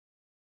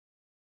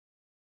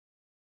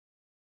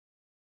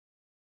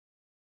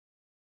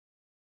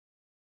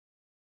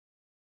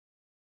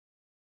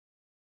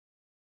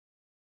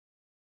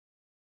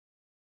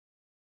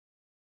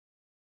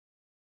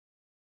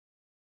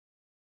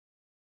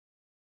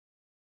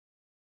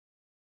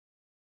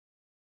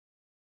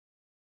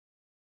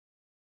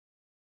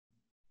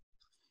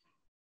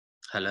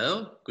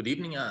Hello, good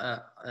evening,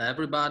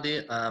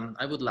 everybody.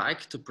 I would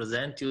like to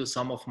present you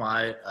some of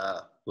my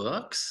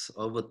works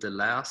over the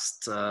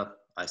last,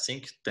 I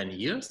think, 10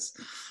 years.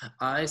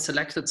 I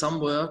selected some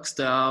works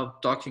that are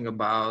talking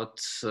about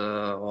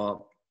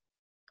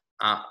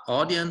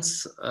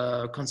audience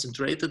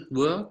concentrated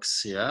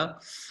works, yeah,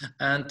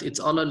 and it's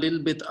all a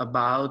little bit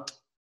about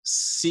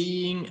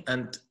seeing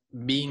and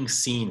being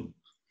seen.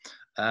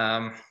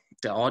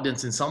 The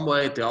audience in some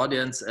way, the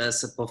audience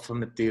as a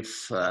performative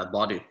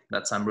body.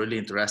 That's I'm really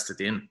interested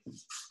in. I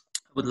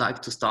would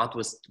like to start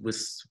with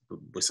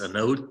an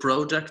old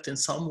project in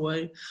some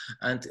way,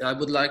 and I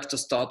would like to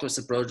start with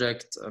a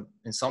project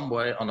in some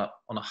way on a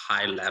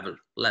high level.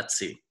 Let's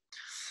see.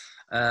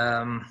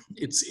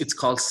 It's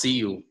called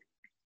CU.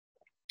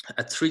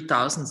 At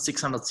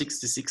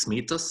 3,666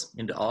 meters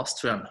in the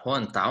Austrian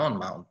Hohentauern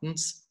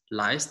Mountains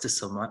lies the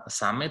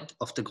summit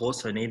of the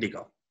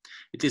Großvenediger.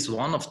 It is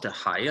one of the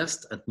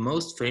highest and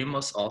most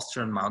famous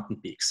Austrian mountain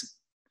peaks.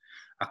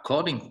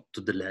 According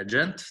to the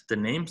legend, the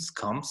name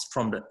comes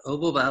from the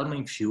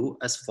overwhelming view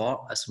as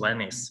far as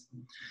Venice.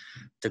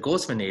 The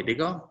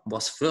Großvenediger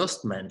was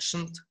first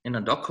mentioned in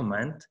a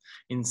document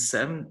in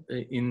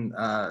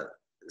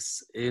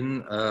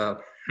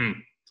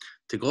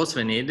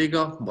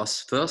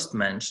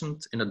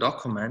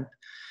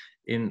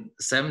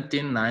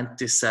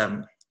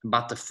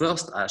but the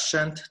first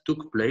ascent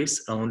took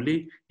place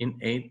only in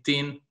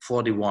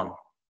 1841.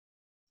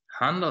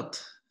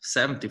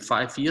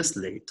 175 years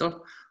later,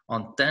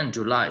 on 10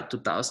 July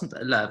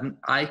 2011,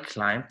 I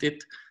climbed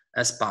it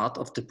as part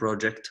of the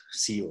project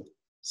CU.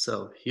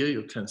 So here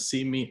you can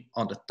see me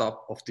on the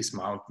top of these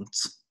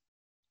mountains.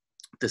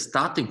 The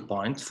starting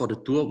point for the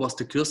tour was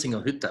the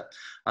Kürzinger Hütte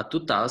at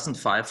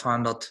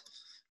 2,500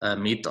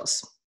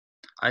 meters.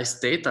 I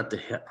stayed at the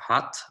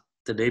hut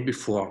the day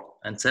before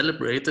and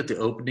celebrated the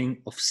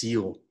opening of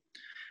CU.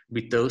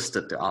 We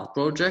toasted the art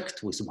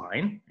project with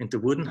wine in the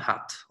wooden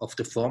hut of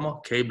the former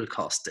cable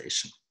car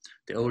station,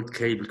 the old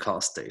cable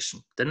car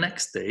station. The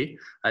next day,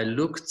 I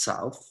looked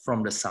south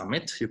from the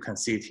summit. You can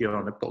see it here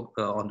on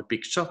the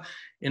picture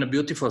in a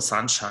beautiful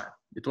sunshine.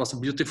 It was a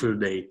beautiful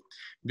day.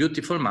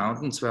 Beautiful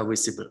mountains were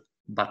visible,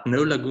 but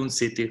no lagoon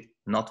city,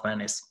 not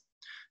Venice.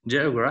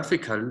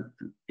 Geographical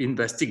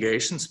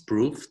investigations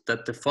proved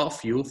that the far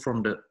view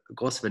from the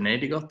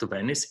Großvenediger to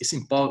Venice is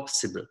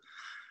impossible,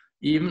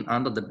 even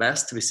under the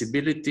best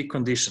visibility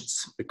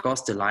conditions,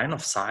 because the line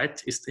of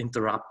sight is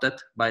interrupted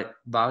by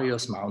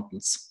various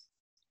mountains.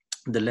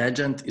 The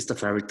legend is the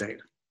fairy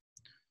tale.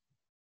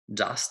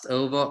 Just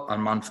over a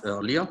month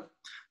earlier,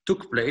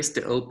 took place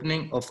the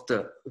opening of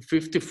the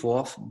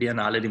 54th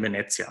Biennale di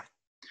Venezia.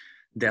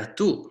 There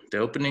too, the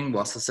opening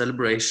was a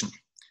celebration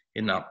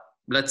in a,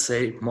 let's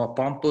say, more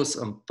pompous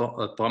and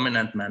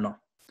prominent manner.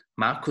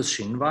 Markus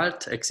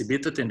Schinwald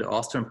exhibited in the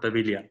Austrian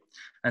pavilion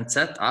and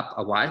set up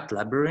a white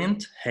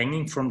labyrinth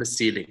hanging from the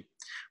ceiling,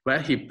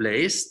 where he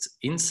placed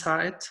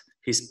inside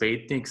his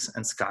paintings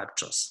and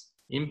sculptures.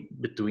 In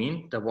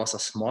between, there was a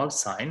small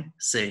sign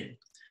saying,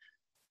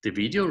 "The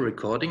video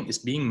recording is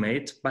being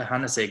made by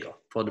Hannes Egger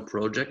for the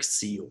project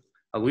CU,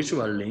 a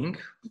visual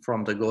link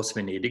from the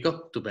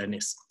Großvenediger to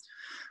Venice."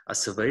 A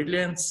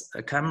surveillance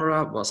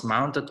camera was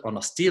mounted on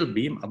a steel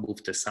beam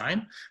above the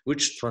sign,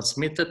 which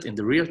transmitted in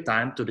the real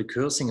time to the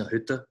Kürzinger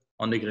Hütte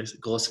on the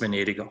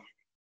Großvenediger.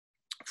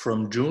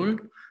 From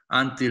June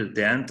until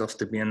the end of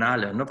the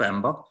Biennale in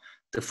November,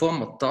 the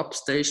former top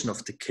station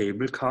of the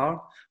cable car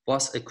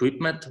was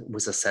equipped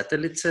with a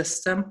satellite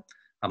system,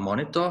 a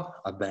monitor,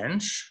 a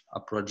bench, a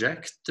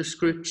project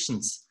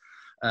descriptions,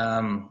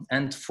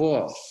 and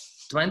for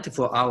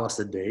 24 hours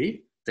a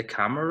day, the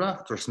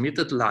camera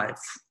transmitted live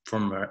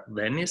from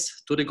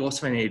Venice to the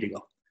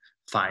Großvenediger.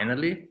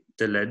 Finally,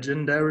 the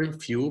legendary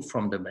view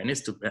from the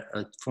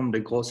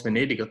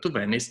Großvenediger to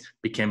Venice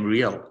became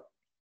real.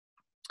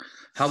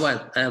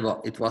 However,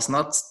 it was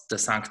not the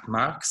St.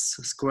 Mark's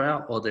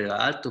Square or the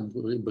Alto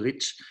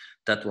Bridge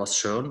that was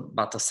shown,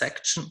 but a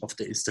section of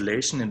the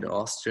installation in the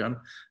Austrian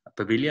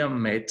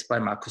pavilion made by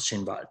Markus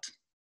Schinwald.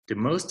 The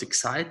most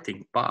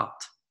exciting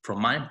part,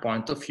 from my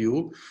point of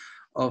view,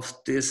 of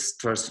this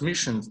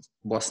transmission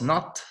were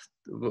not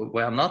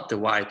the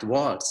white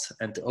walls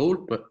and the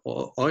old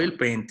oil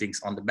paintings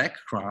on the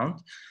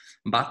background,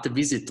 but the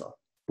visitor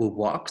who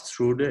walked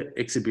through the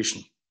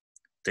exhibition.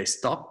 They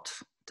stopped,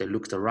 they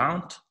looked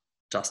around,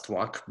 just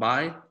walked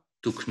by,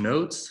 took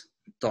notes,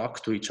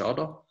 talked to each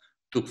other,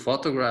 took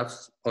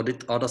photographs, or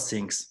did other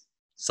things.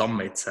 Some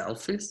made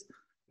selfies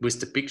with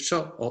the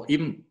picture, or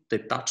even they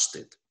touched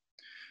it.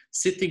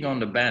 Sitting on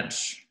the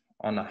bench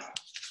on a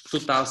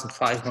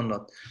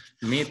 2,500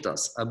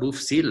 meters above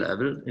sea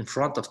level in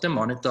front of the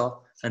monitor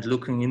and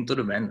looking into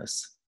the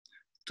Venice.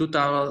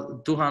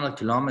 200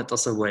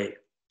 kilometers away,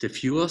 the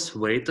viewers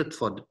waited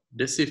for the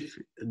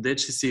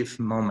decisive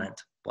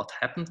moment. What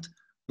happened?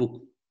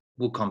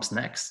 Who comes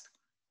next?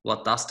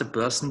 What does the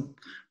person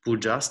who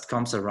just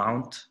comes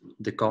around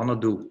the corner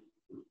do?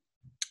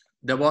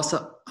 There was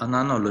an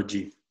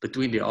analogy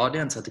between the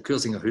audience at the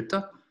Kürzinger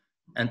Hütte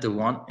and the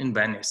one in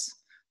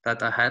Venice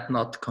that I had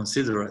not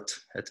considered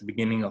at the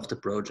beginning of the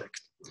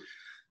project.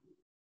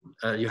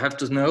 you have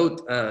to know,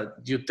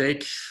 you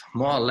take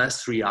more or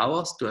less 3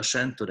 hours to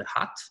ascend to the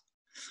hut.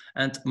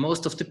 And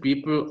most of the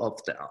people, of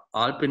the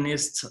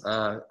alpinists,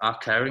 are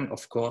carrying,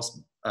 of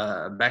course,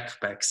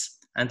 backpacks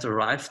and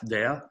arrive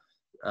there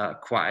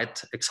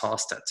quite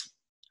exhausted.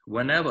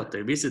 Whenever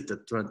they visit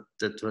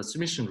the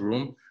transmission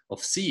room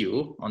of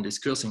CU on this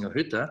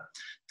Kürzinger-Hütte,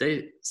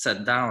 they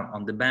sat down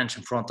on the bench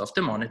in front of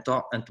the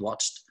monitor and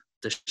watched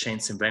the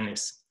chains in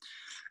Venice.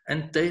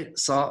 And they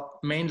saw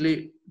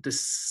mainly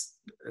this,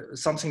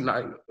 something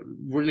like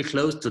really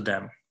close to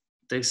them.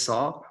 They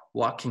saw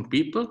walking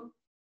people,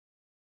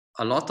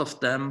 a lot of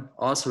them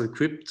also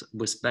equipped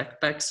with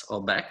backpacks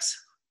or bags,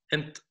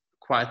 and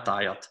quite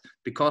tired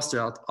because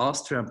the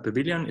Austrian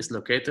pavilion is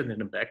located in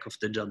the back of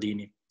the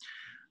Giardini.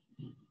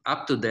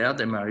 Up to there,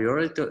 the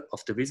majority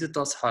of the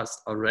visitors has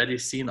already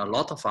seen a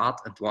lot of art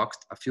and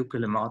walked a few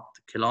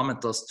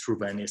kilometers through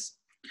Venice.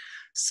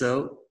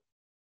 So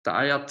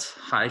tired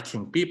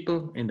hiking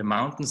people in the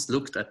mountains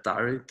looked at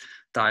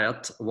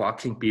tired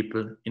walking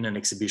people in an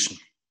exhibition.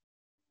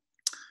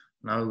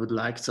 Now I would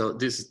like, so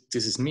this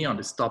is me on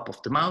the top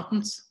of the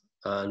mountains,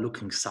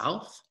 looking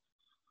south.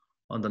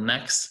 On the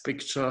next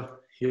picture,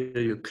 here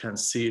you can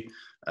see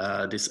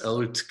this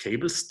old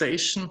cable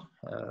station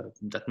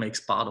that makes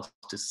part of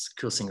this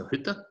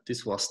Kürzinger-Hütte.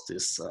 This was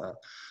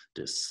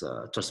this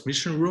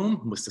transmission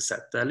room with the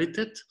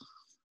satellite,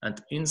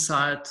 and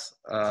inside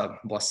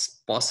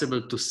was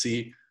possible to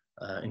see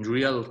in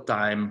real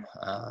time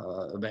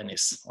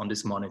Venice on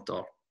this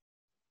monitor.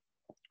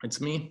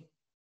 It's me.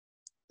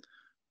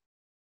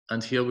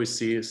 And here we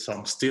see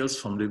some stills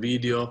from the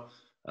video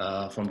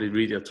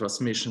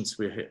transmissions.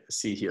 We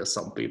see here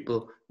some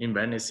people in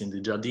Venice, in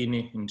the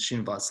Giardini, in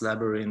Shinvar's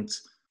labyrinth,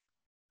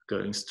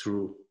 going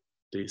through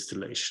the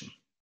installation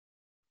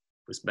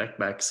with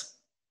backpacks.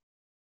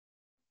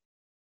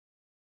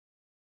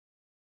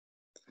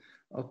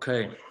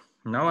 Okay,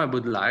 now I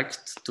would like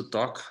to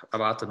talk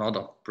about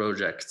another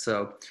project.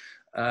 So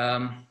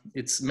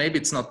maybe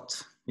it's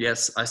not,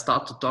 yes, I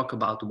start to talk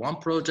about one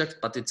project,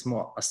 but it's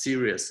more a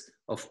series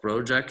of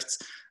projects.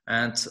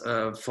 And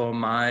for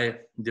my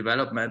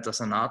development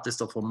as an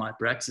artist, or for my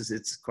practice,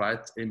 it's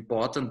quite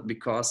important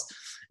because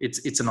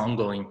it's an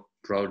ongoing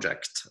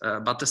project.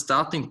 But the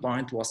starting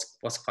point was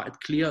quite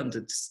clear, and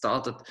it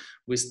started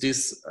with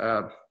this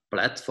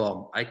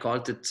platform. I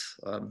called it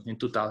in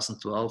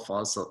 2012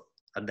 also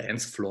a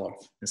dance floor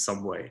in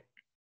some way.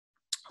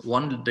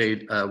 1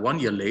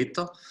 year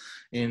later,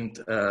 in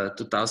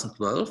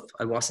 2012,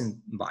 I was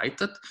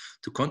invited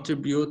to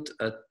contribute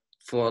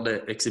for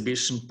the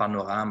exhibition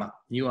Panorama,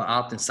 New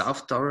Art in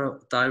South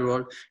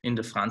Tyrol in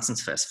the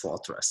Franzensfest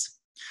Fortress.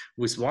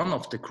 With one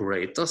of the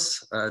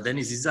curators,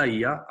 Dennis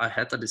Isaiah, I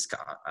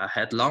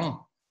had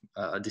long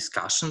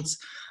discussions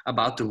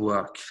about the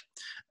work.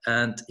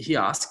 And he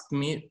asked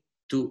me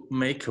to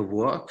make a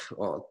work,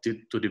 or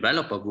to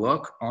develop a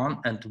work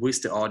on and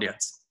with the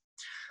audience.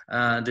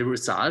 The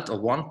result, or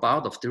one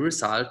part of the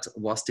result,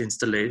 was the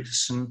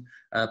installation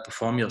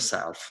Perform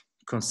Yourself,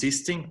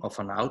 consisting of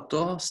an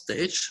outdoor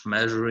stage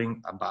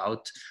measuring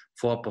about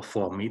 4 by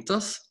 4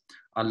 meters,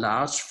 a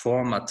large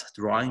format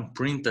drawing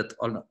printed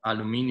on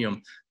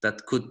aluminium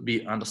that could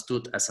be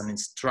understood as an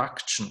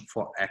instruction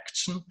for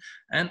action,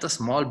 and a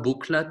small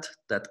booklet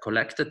that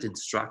collected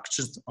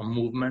instructions on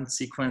movement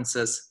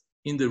sequences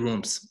in the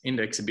rooms, in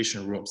the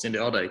exhibition rooms, in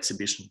the other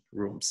exhibition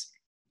rooms.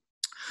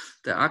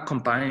 The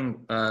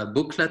accompanying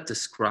booklet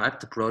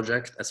described the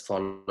project as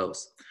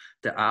follows.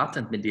 The Art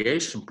and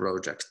Mediation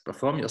Project,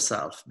 Perform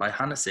Yourself, by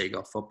Hannes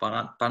Eger for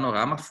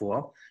Panorama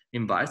 4,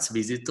 invites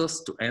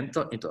visitors to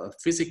enter into a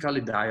physical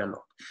dialogue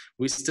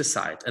with the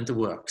site and the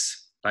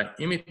works. By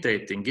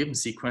imitating given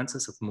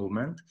sequences of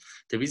movement,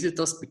 the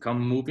visitors become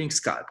moving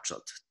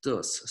sculptured,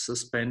 thus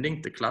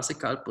suspending the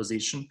classical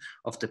position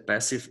of the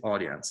passive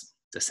audience.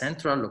 The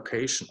central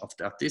location of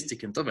the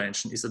artistic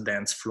intervention is a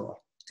dance floor,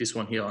 this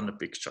one here on the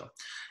picture,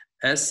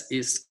 as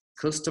is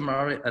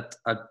customary at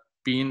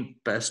alpine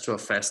pastoral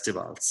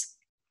festivals.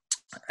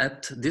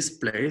 At this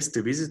place,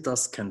 the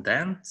visitors can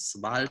dance,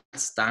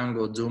 waltz,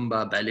 tango,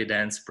 zumba, belly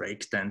dance,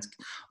 break dance,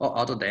 or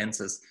other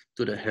dances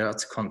to the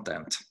heart's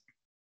content.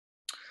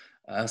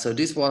 So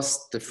this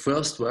was the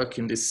first work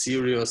in this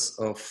series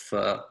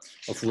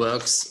of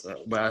works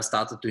where I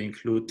started to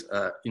include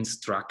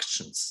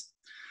instructions.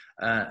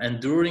 And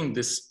during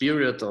this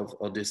period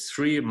or this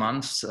 3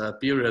 months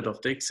period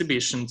of the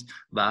exhibition,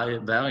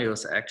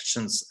 various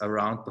actions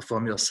around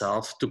Perform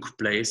Yourself took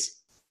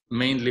place,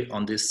 mainly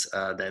on this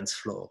dance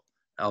floor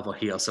over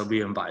here. So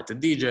we invited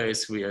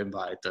DJs, we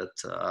invited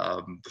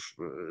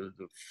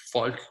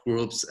folk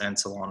groups, and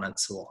so on and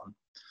so on.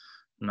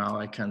 Now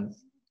I can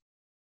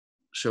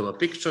show a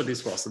picture.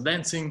 This was a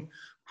dancing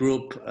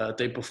group.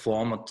 They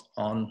performed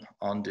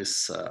on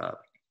this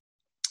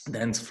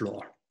dance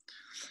floor.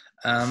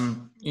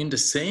 In the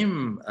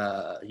same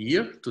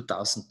year,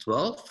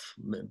 2012,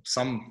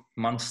 some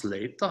months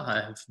later,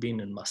 I have been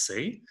in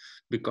Marseille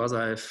because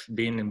I have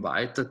been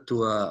invited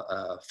to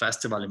a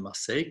festival in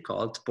Marseille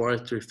called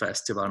Poetry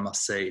Festival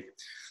Marseille.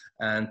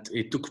 And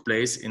it took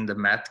place in the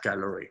Met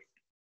Gallery.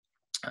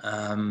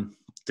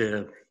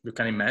 You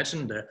can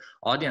imagine the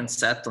audience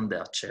sat on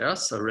their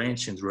chairs,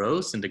 arranged in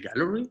rows in the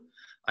gallery.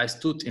 I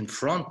stood in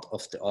front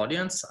of the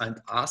audience and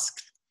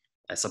asked,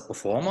 as a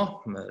performer,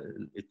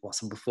 it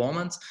was a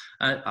performance,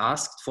 I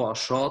asked for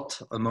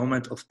a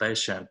moment of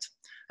patience,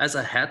 as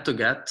I had to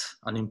get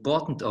an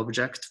important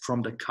object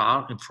from the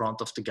car in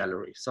front of the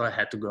gallery. So I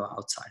had to go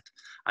outside.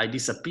 I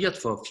disappeared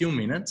for a few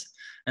minutes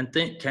and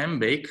then came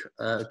back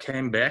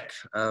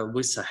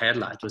with a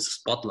headlight, with a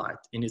spotlight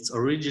in its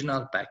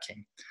original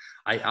packing.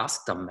 I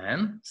asked a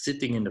man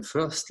sitting in the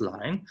first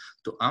line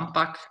to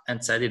unpack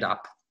and set it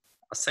up.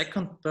 A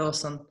second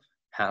person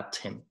helped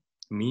him.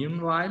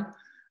 Meanwhile,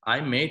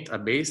 I made a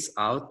base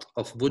out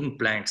of wooden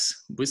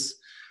planks,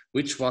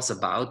 which was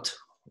about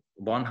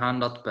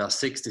 100 by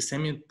 60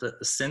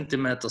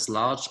 centimeters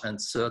large and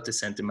 30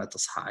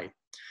 centimeters high.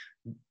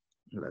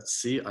 Let's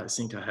see, I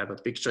think I have a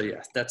picture.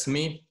 Yes, that's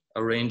me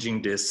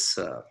arranging this,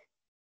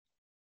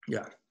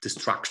 this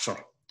structure.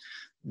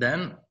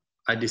 Then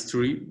I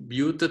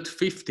distributed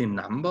 15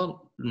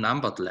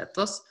 numbered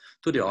letters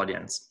to the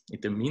audience. In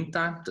the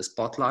meantime, the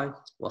spotlight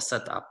was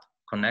set up,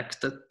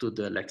 connected to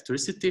the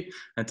electricity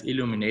and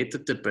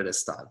illuminated the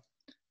pedestal.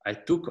 I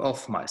took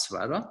off my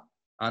sweater.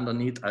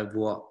 Underneath, I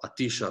wore a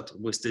t-shirt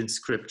with the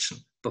inscription,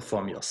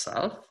 "Perform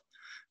yourself."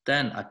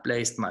 Then I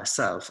placed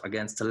myself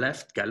against the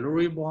left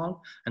gallery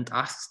wall and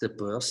asked the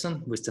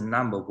person with the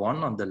number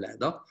 1 on the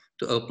ladder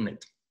to open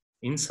it.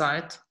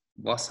 Inside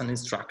was an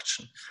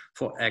instruction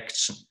for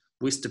action,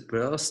 with the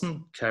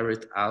person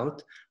carried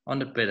out on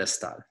the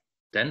pedestal.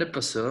 Then the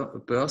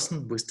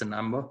person with the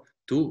number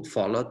 2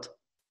 followed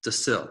the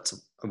third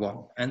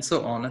one, and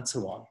so on and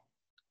so on.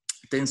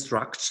 The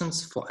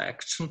instructions for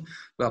action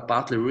were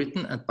partly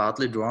written and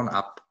partly drawn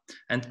up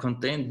and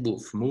contained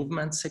both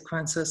movement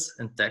sequences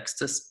and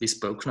texts be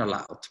spoken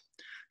aloud.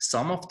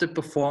 Some of the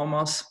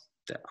performers,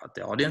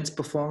 the audience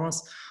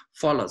performers,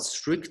 followed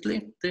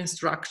strictly the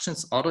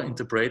instructions, others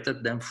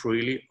interpreted them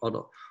freely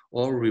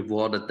or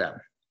rewarded them.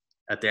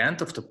 At the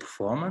end of the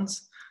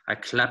performance, I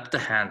clapped a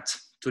hand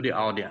to the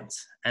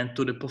audience and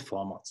to the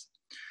performers.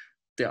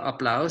 The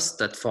applause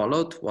that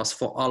followed was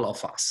for all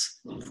of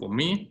us, for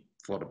me,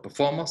 for the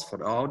performers, for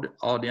the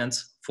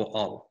audience, for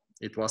all.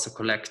 It was a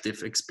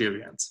collective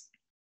experience.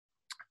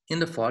 In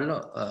the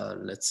follow,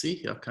 let's see,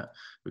 here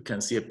we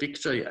can see a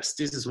picture. Yes,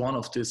 this is one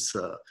of these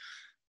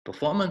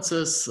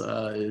performances.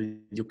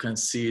 You can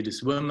see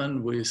this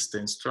woman with the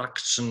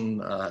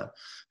instruction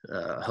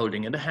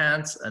holding in the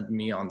hands and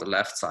me on the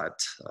left side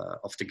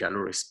of the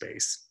gallery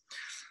space.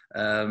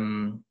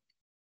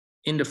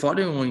 In the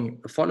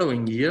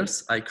following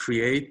years, I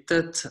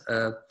created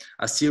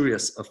a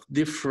series of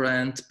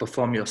different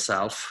perform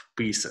yourself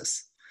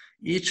pieces.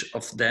 Each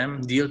of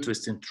them dealt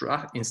with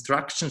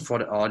instruction for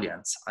the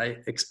audience. I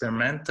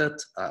experimented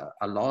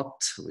a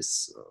lot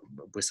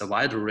with a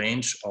wide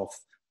range of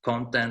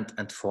content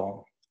and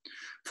form.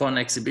 For an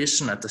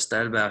exhibition at the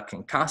Stellwerk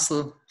in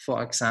Kassel,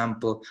 for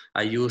example,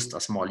 I used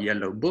a small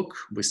yellow book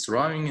with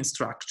drawing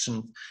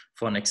instructions.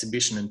 For an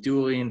exhibition in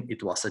Turin,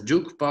 it was a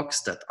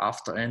jukebox that,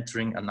 after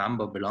entering a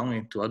number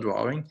belonging to a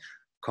drawing,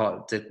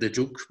 the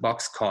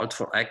jukebox called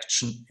for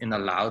action in a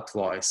loud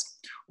voice.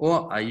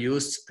 Or I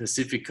used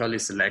specifically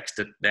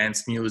selected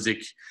dance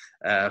music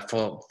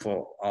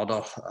for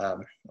other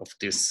of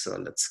these,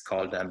 let's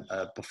call them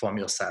perform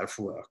yourself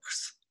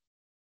works.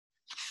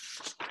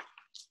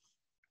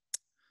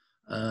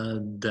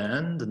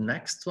 Then the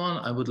next one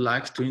I would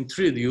like to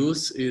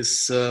introduce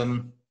is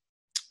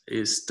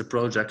the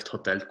project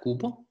Hotel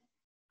Kubo.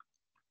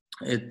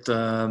 It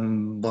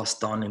was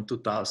done in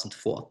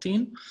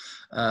 2014.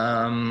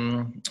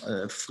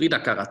 Frida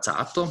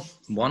Carazzato,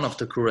 one of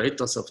the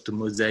curators of the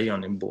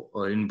museum in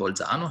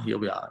Bolzano, here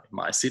we are in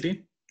my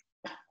city,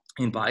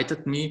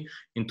 invited me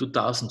in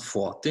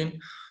 2014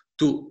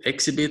 to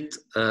exhibit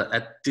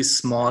at this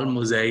small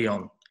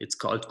museum. It's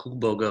called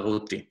Kubo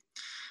Garuti.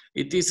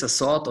 It is a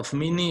sort of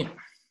mini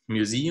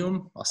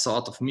museum, a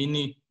sort of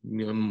mini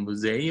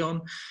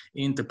museum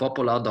in the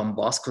popular Don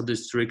Bosco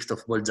district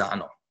of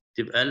Bolzano.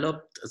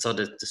 Developed, so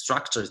the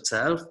structure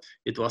itself,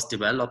 it was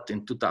developed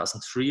in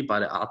 2003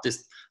 by the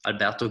artist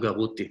Alberto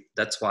Garuti.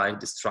 That's why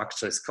the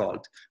structure is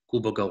called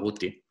Kubo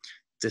Garuti.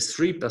 The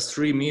 3 by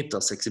 3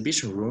 meters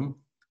exhibition room,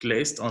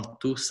 placed on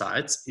 2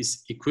 sides,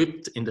 is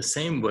equipped in the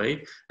same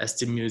way as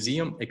the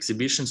museum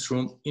exhibitions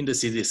room in the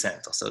city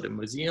center. So the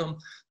museum,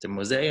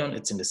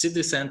 it's in the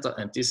city center,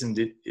 and this in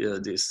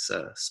this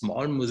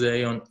small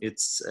museum,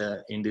 it's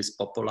in this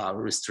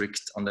popular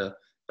district on the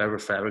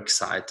peripheral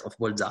side of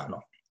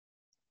Bolzano.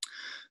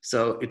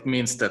 So it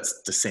means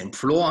that's the same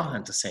floor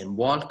and the same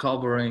wall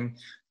covering,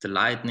 the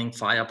lighting,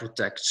 fire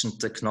protection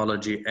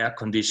technology, air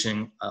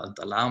conditioning,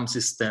 the alarm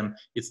system.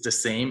 It's the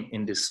same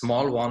in this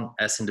small one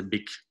as in the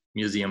big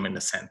museum in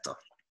the center.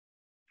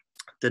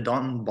 The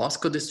Don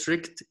Bosco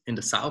district in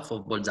the south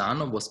of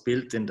Bolzano was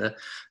built in the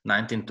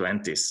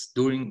 1920s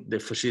during the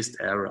fascist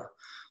era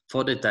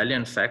for the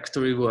Italian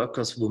factory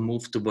workers who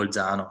moved to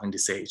Bolzano in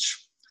this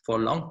age. For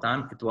a long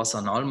time, it was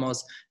an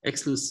almost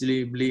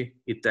exclusively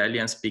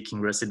Italian-speaking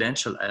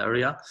residential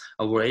area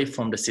away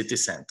from the city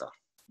center.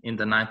 In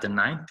the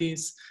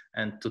 1990s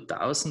and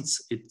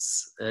 2000s,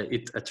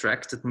 it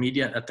attracted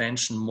media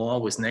attention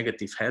more with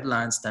negative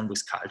headlines than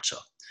with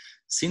culture.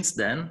 Since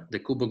then, the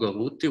Cubo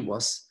Garuti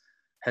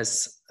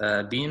has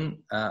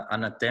been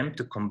an attempt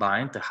to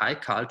combine the high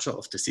culture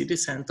of the city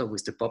center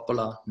with the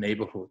popular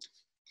neighborhood.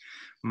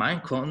 My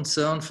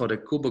concern for the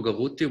Cubo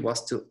Garuti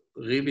was to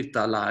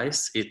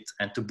revitalize it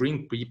and to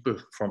bring people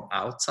from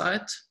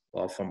outside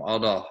or from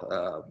other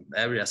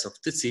areas of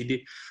the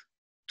city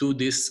to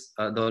this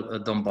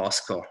Don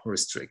Bosco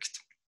district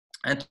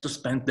and to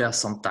spend there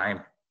some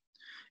time,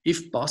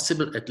 if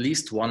possible, at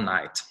least one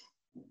night.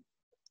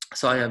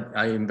 So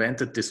I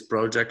invented this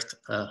project,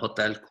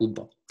 Hotel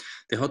Cubo.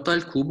 The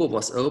Hotel Cubo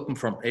was open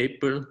from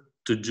April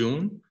to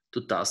June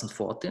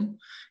 2014.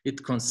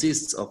 It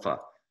consists of a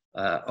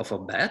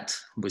bed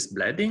with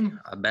bedding,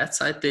 a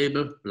bedside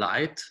table,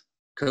 light,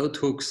 coat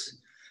hooks,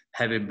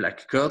 heavy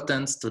black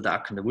curtains to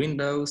darken the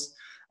windows,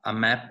 a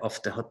map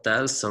of the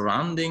hotel's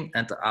surrounding,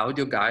 and an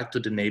audio guide to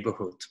the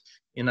neighborhood.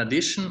 In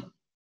addition,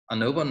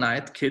 an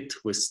overnight kit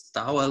with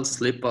towels,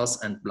 slippers,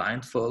 and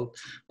blindfold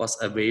was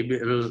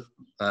available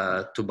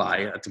to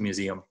buy at the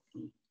museum.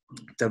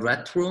 The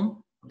wet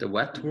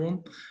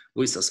room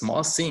with a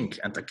small sink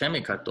and a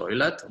chemical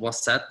toilet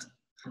was set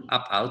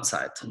up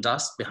outside,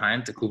 just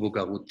behind the Cubo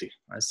Garuti.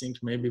 I think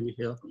maybe we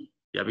here,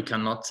 yeah, we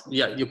cannot,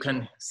 yeah, you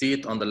can see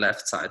it on the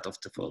left side of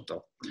the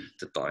photo,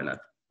 the toilet.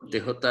 The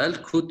hotel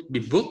could be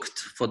booked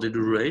for the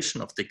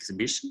duration of the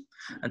exhibition,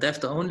 and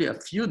after only a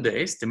few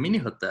days, the mini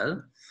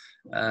hotel,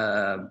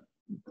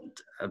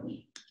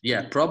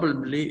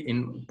 probably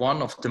in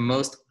one of the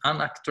most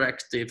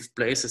unattractive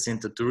places in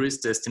the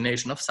tourist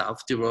destination of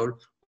South Tyrol,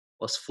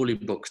 was fully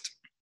booked.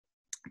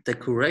 The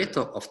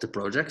curator of the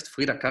project,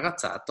 Frida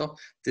Carazzato,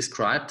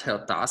 described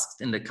her tasks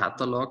in the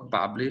catalogue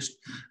published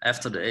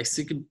after the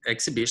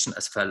exhibition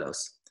as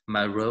follows.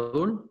 My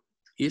role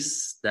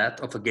is that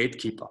of a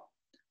gatekeeper.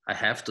 I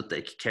have to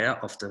take care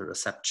of the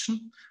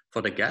reception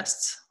for the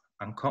guests,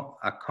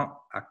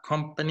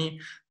 accompany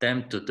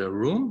them to the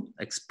room,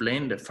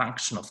 explain the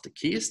function of the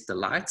keys, the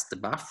lights, the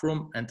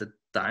bathroom, and the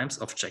times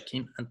of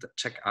check-in and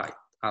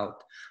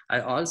check-out. I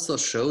also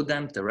show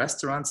them the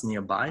restaurants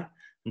nearby,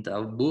 and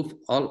above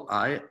all,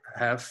 I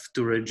have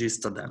to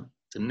register them.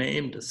 The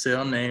name, the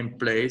surname,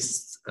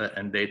 place,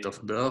 and date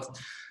of birth.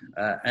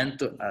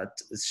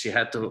 She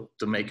had to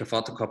make a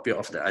photocopy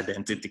of the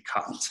identity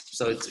card.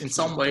 So it's, in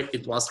some way,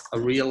 it was a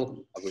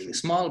really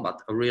small,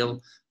 but a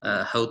real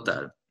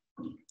hotel.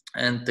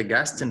 And the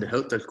guests in the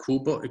Hotel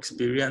Cubo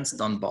experienced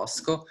Don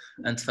Bosco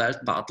and felt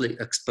partly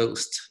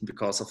exposed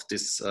because of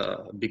these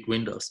big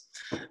windows.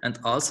 And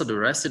also the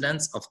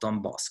residents of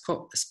Don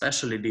Bosco,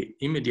 especially the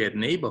immediate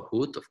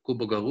neighborhood of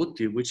Cubo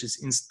Garuti, which is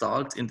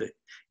installed in the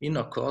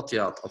inner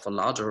courtyard of a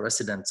larger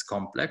residence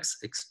complex,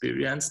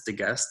 experienced the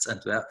guests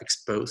and were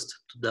exposed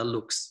to their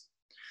looks.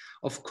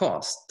 Of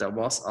course, there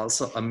was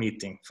also a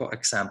meeting. For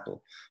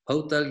example,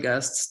 hotel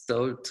guests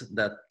told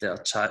that their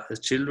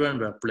children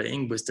were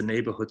playing with the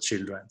neighborhood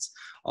children.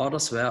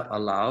 Others were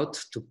allowed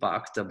to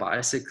park their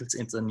bicycles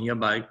in the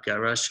nearby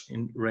garage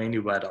in rainy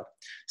weather.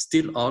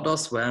 Still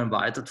others were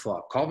invited for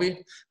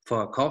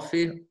a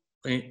coffee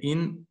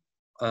in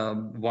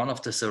one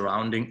of the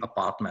surrounding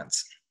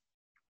apartments.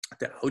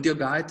 The audio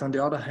guide, on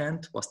the other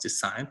hand, was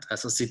designed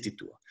as a city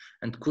tour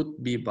and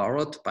could be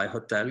borrowed by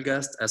hotel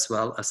guests as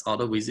well as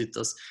other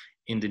visitors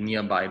in the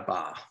nearby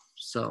bar.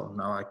 So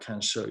now I can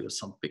show you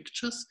some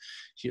pictures.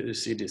 Here you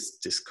see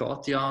this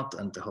courtyard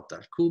and the Hotel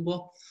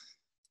Cubo.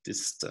 This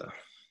is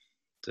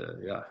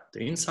the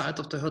inside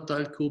of the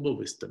Hotel Cubo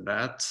with the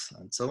bed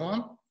and so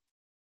on.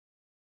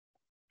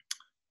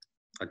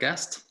 A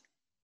guest.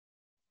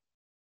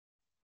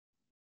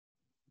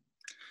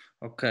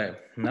 Okay,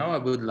 now I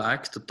would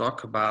like to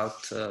talk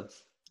about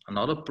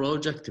another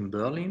project in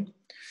Berlin.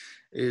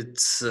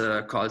 It's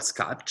called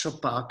Sculpture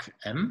Park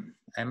M.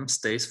 M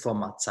stays for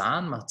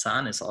Marzahn.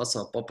 Marzahn is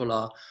also a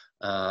popular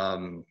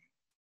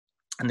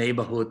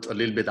neighborhood a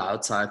little bit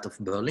outside of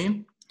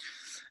Berlin.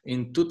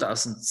 In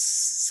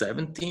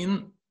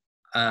 2017,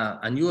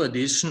 a new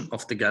edition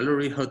of the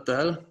Gallery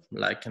Hotel,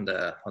 like in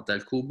the Hotel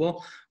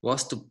Cubo,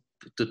 was to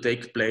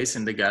take place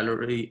in the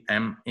Gallery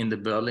M in the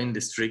Berlin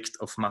district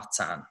of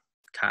Marzahn.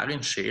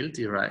 Karin Scheel,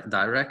 the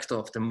director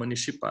of the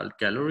Municipal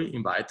Gallery,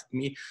 invited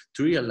me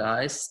to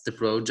realize the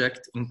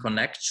project in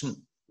connection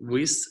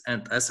with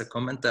and as a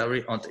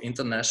commentary on the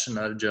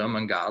International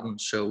German Garden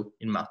Show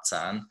in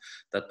Marzahn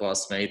that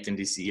was made in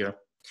this year.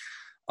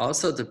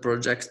 Also, the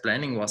project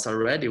planning was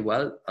already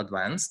well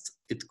advanced.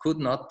 It could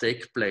not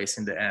take place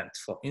in the end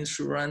for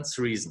insurance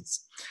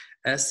reasons,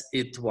 as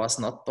it was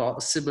not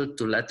possible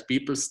to let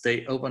people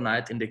stay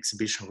overnight in the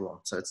exhibition room.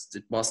 So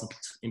it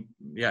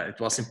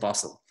was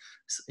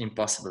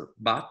impossible.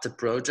 But the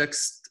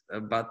project's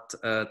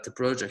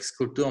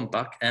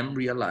Kulturpark M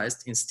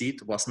realized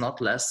instead was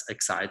not less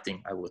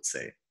exciting, I would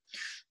say.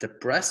 The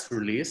press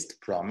release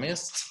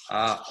promised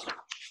a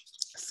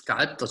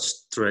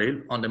sculptor's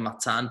trail on the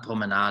Marzahn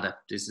Promenade.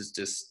 This is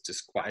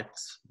this quite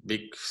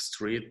big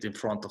street in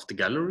front of the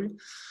gallery.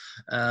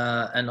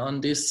 And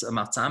on this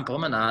Marzahn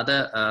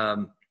Promenade,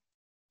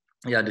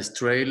 yeah, this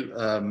trail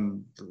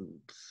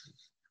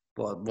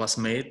was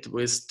made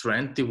with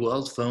 20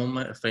 world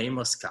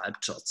famous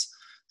sculptures,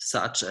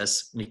 such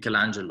as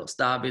Michelangelo's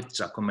David,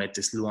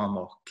 Giacometti's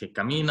L'Uomo che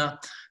Cammina,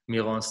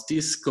 Miron's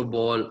Disco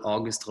Ball,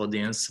 Auguste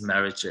Rodin's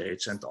Marriage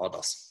Age, and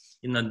others.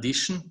 In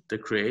addition, the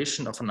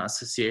creation of an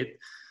associate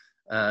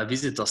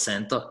visitor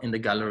center in the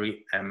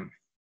Gallery M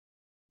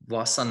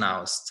was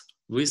announced,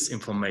 with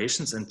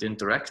informations and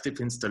interactive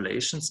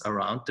installations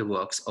around the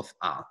works of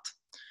art.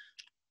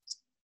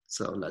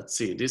 So let's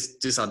see,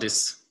 these are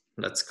this,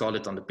 let's call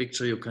it on the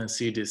picture, you can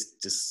see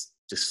this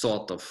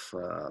sort of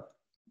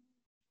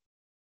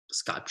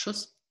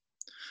sculptures.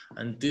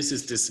 And this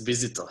is this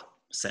visitor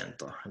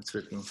center. It's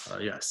written,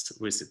 yes,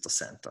 visitor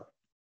center.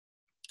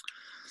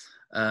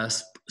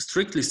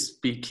 Strictly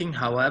speaking,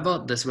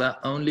 however, there were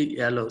only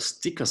yellow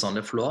stickers on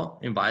the floor,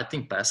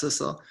 inviting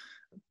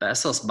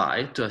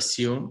passers-by to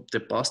assume the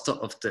poster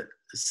of the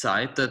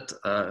cited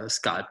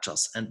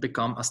sculptures and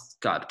become a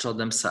sculpture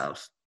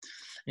themselves.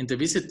 In the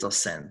visitor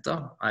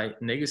center, I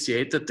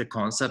negotiated the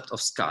concept of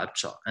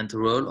sculpture and the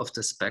role of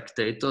the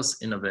spectators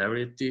in a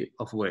variety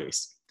of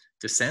ways.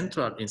 The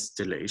central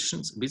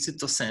installations,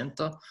 visitor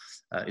center,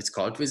 it's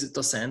called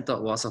visitor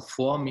center, was a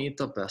 4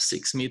 meter by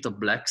 6 meter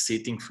black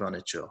seating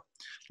furniture,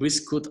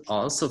 which could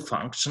also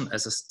function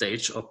as a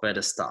stage or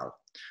pedestal,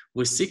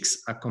 with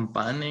 6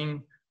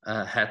 accompanying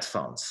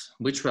headphones,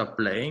 which were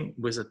playing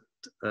with a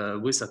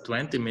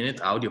 20-minute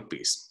audio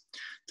piece.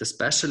 The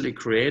specially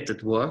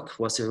created work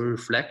was a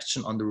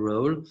reflection on the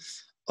role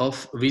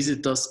of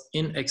visitors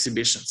in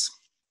exhibitions.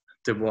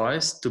 The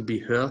voice to be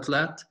heard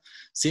led,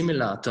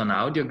 similar to an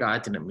audio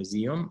guide in a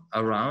museum,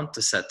 around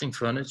the setting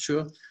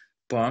furniture,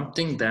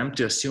 prompting them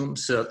to assume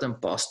certain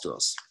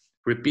postures,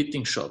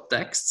 repeating short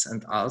texts,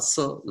 and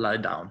also lie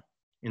down.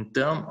 In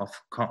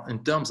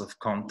terms of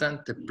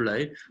content, the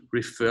play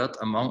referred,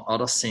 among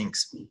other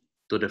things,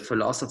 to the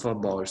philosopher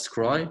Boris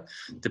Croy,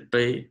 the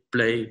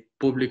play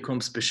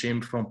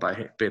Publikumsbeschimpfung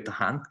by Peter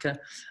Handke,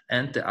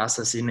 and the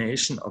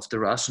assassination of the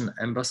Russian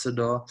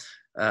ambassador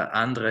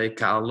Andrei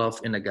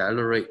Karlov in a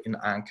gallery in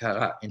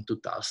Ankara in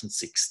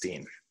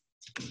 2016.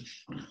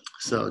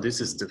 So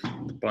this is the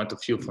point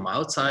of view from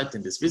outside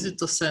in this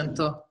visitor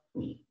center.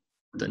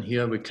 Then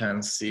here we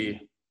can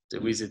see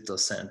the visitor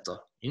center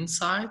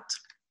inside.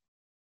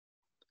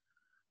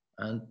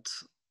 And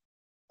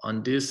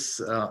on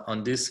this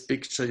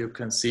picture, you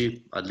can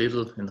see a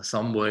little, in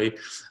some way,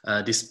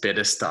 this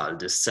pedestal,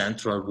 this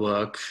central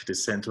work,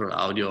 this central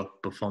audio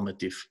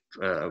performative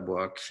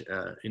work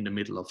in the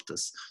middle of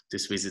this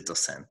visitor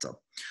center.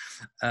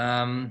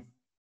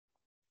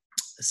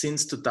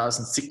 Since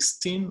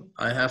 2016,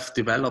 I have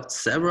developed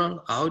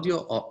several audio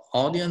or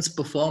audience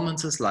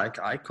performances, like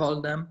I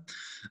call them.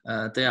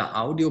 They are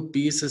audio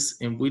pieces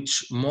in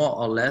which more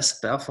or less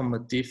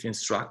performative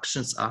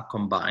instructions are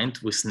combined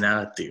with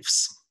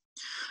narratives.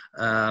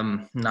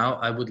 Now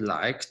I would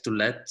like to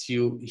let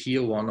you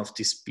hear one of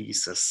these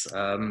pieces.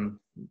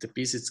 The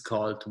piece is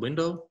called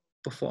Window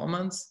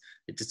Performance.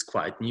 It is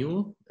quite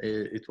new.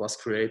 It was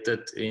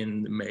created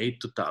in May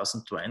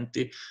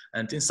 2020.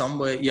 And in some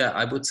way, yeah,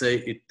 I would say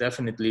it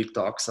definitely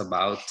talks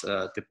about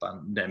the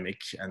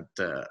pandemic and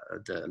the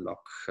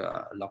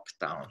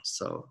lockdown.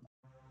 So.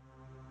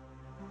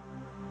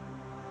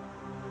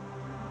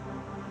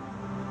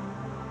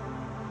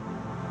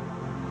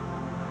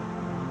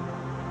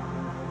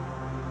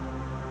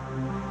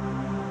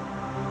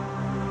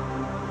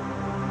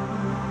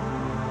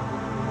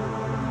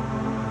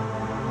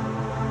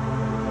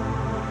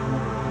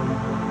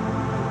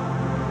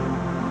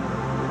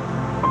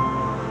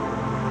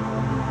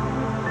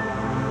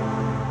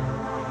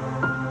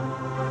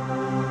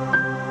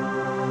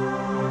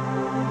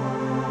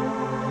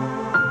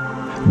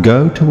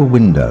 Go to a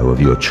window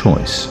of your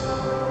choice.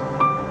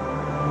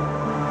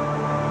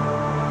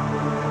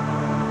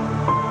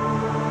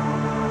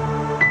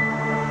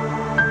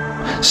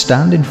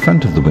 Stand in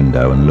front of the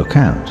window and look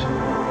out.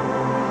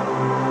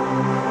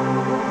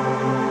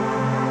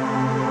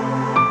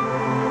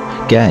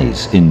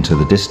 Gaze into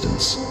the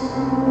distance.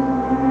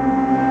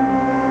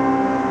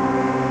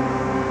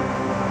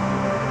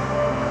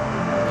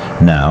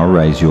 Now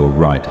raise your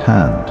right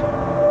hand.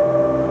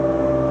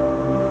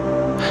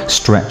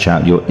 Stretch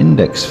out your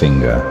index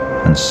finger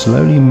and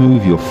slowly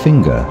move your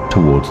finger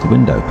towards the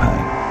window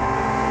pane.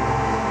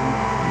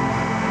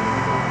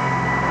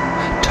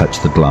 Touch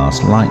the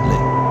glass lightly.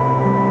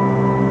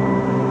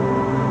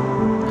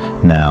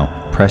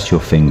 Now press your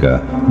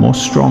finger more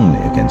strongly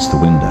against the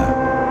window.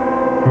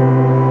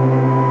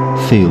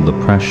 Feel the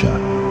pressure.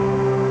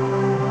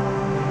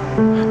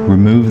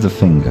 Remove the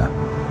finger.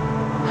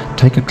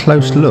 Take a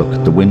close look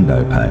at the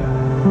window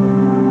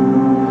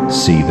pane.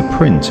 See the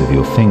print of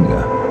your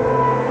finger.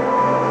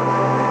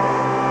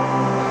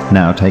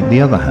 Now take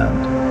the other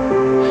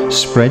hand.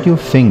 Spread your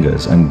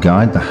fingers and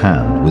guide the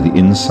hand with the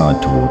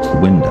inside towards the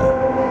window.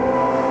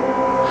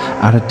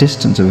 At a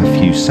distance of a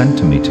few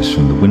centimeters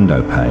from the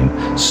window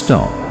pane,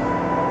 stop.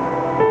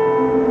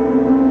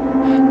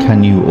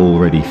 Can you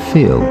already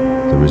feel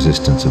the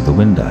resistance of the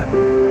window?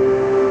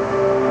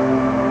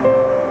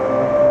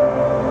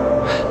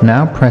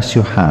 Now press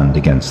your hand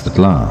against the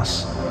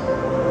glass.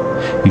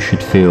 You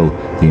should feel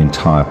the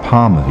entire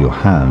palm of your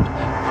hand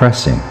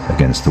pressing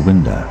against the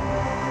window.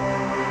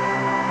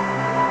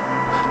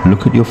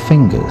 Look at your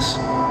fingers.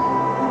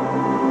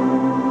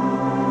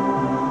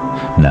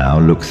 Now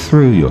look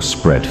through your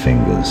spread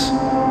fingers.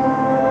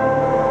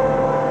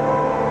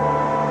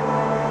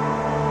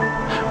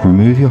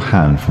 Remove your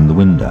hand from the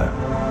window.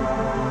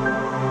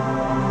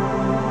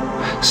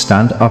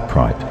 Stand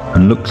upright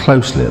and look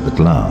closely at the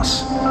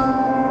glass.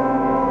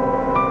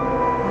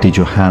 Did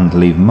your hand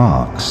leave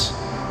marks?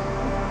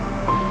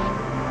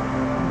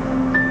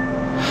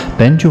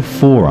 Bend your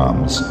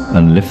forearms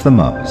and lift them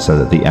up so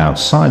that the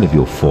outside of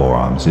your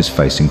forearms is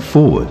facing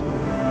forward.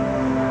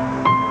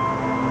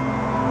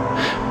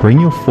 Bring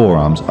your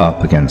forearms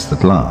up against the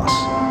glass.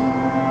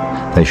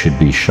 They should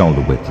be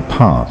shoulder width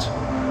apart.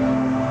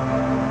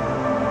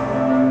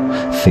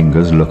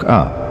 Fingers look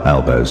up,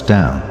 elbows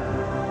down.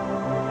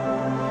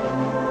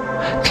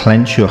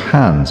 Clench your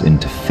hands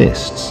into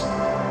fists.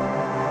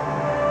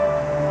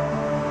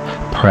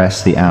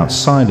 Press the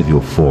outside of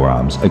your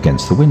forearms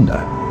against the window.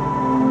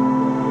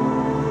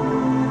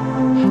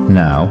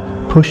 Now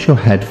push your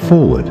head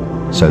forward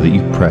so that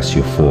you press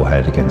your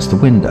forehead against the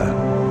window.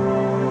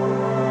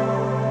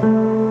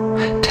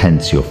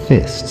 Tense your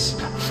fists,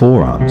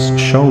 forearms,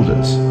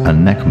 shoulders,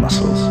 and neck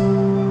muscles.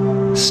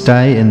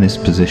 Stay in this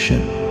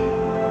position.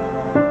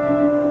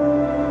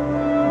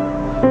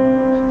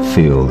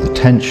 Feel the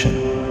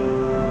tension.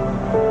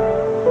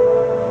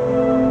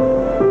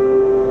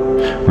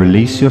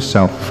 Release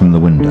yourself from the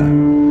window.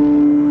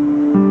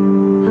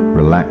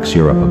 Relax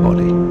your upper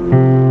body.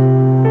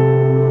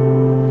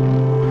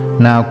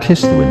 Now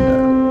kiss the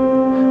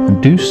window,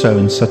 and do so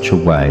in such a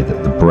way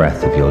that the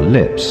breath of your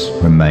lips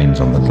remains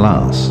on the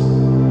glass.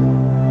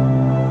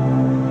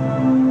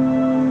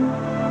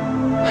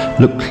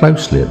 Look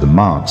closely at the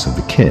marks of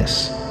the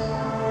kiss.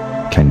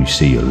 Can you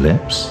see your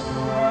lips?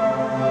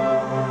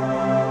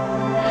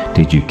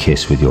 Did you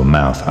kiss with your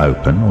mouth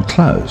open or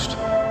closed?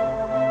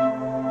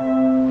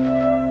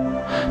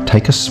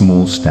 Take a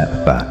small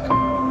step back.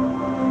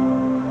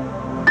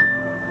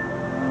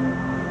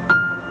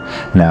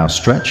 Now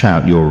stretch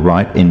out your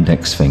right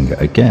index finger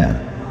again.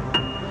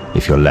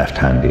 If you're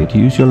left-handed,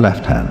 use your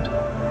left hand.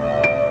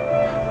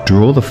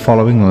 Draw the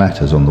following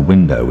letters on the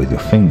window with your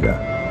finger.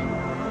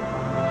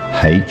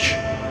 H,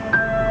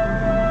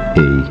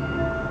 E,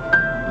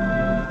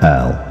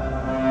 L,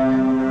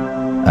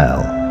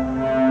 L,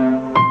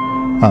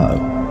 O.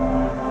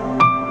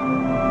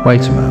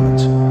 Wait a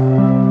moment.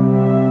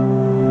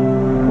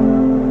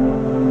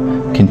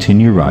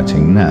 Continue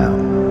writing now.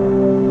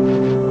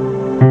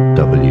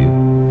 W,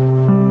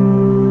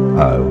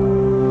 O,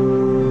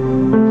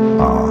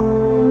 R,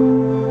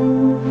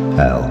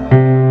 L,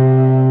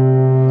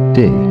 D,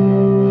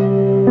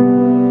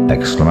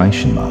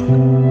 exclamation mark.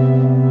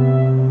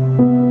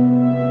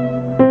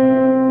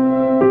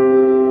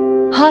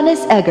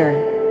 Hannes Egger.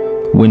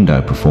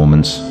 Window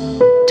performance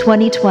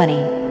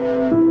 2020.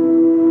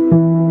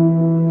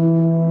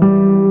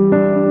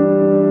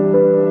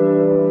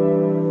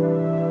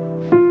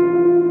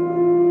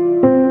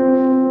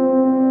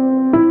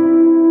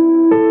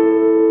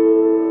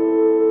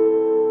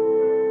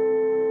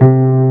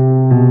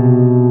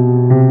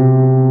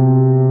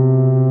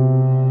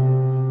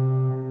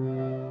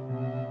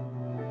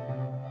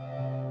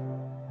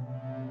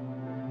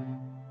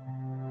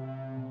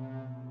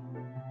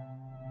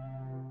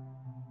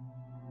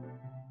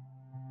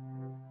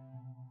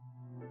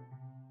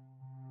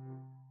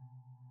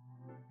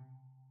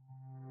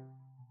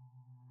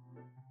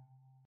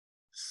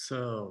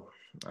 So,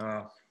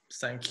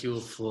 thank you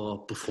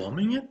for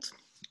performing it,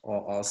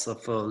 or also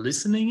for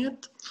listening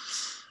it.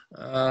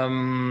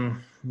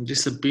 This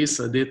is a piece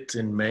I did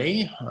in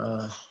May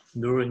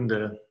during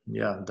the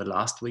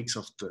last weeks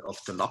of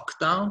the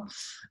lockdown,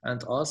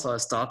 and also I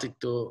started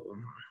to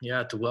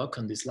work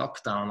on this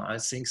lockdown. I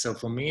think so.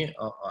 For me,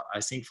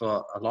 I think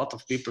for a lot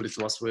of people, it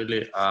was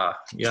really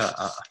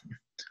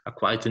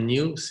quite a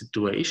new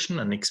situation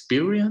and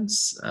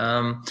experience,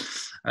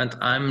 and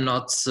I'm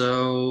not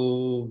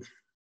so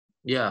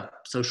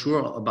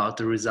sure about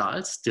the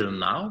results till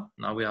now.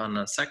 Now we are on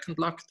a second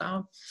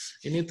lockdown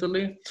in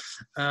Italy,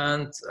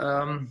 and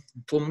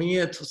for me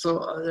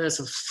there's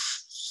a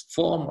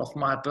form of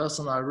my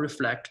personal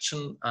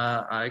reflection.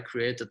 I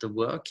created a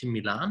work in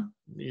Milan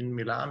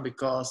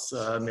because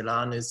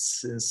Milan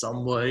is in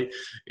some way,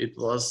 it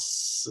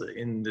was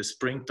in the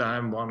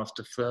springtime one of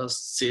the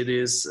first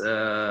cities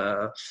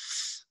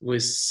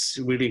with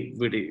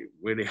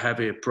really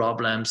heavy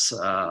problems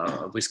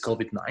with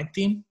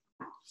COVID-19.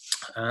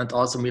 And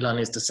also Milan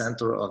is the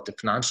center of the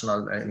financial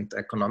and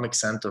economic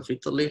center of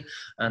Italy.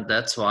 And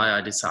that's why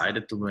I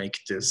decided to make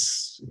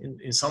this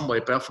in some way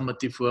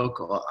performative work,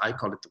 or I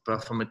call it a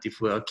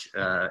performative work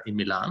in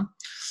Milan.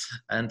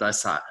 And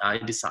I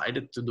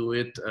decided to do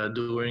it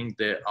during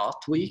the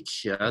art week.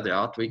 The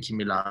art week in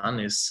Milan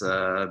is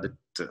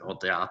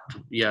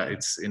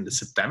it's in the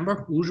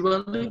September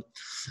usually.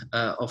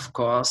 Of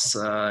course,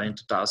 in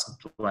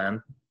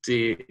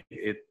 2020,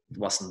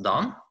 wasn't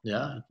done.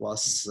 Yeah, it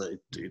was.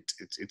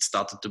 It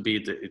started to be.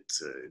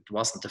 It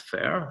wasn't a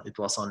fair. It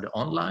was only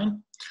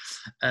online,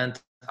 and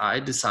I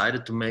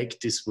decided to make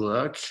this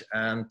work.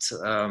 And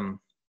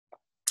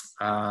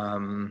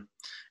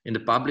in the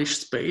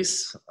published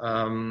space,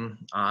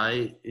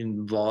 I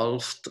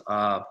involved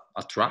a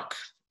truck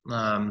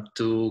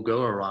to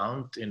go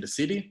around in the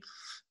city,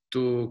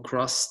 to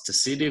cross the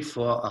city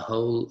for a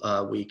whole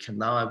week. And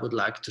now I would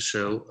like to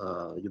show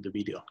you the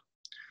video.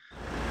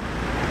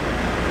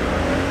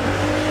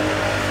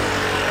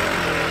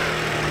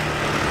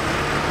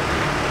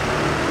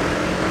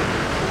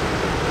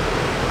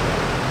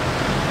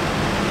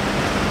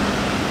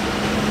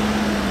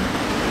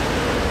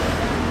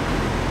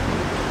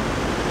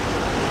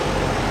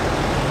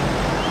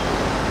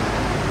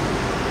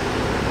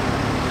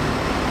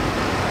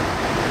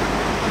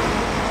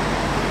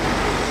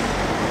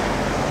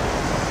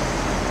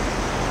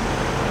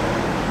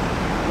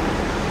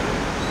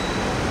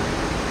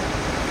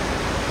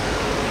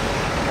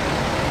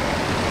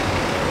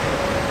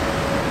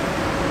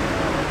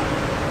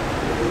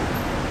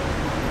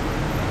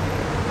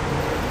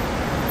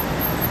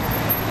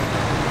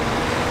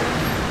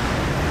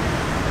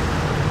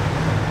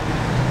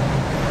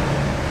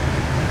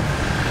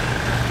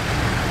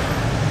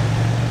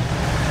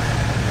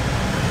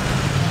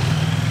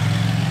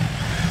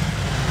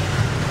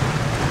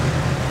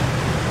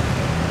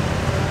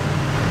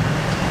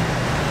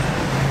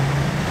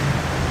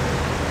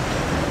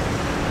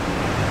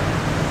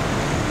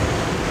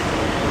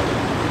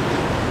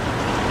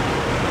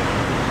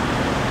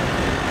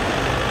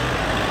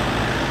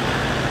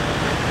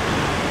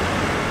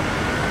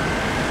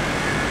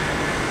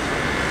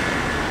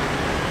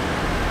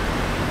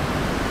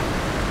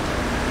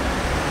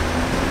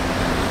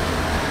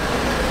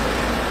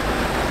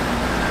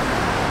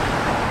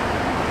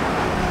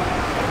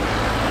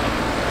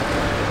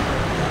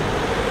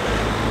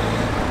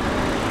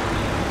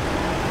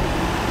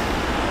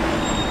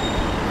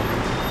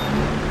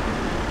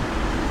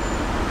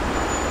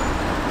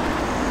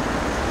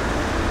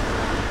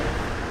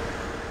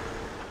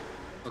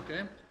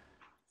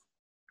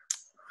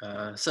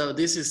 So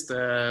this is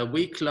the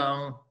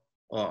week-long,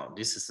 or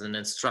this is an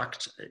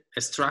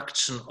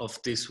extraction of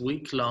this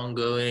week-long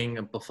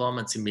going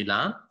performance in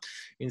Milan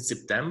in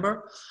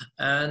September.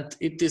 And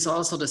it is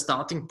also the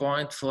starting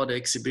point for the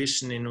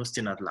exhibition in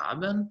Ústí nad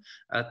Labem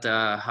at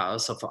the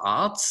House of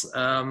Arts.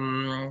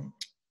 The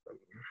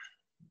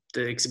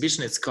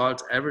exhibition is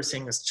called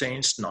Everything Has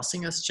Changed,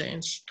 Nothing Has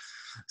Changed.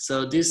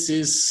 So this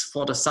is,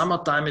 for the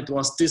summertime, it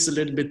was this a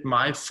little bit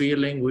my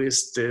feeling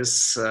with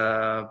this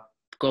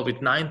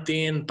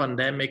COVID-19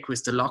 pandemic,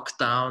 with the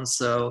lockdown.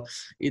 So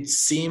it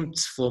seemed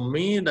for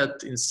me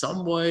that in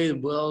some way the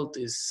world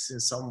is in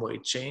some way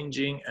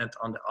changing, and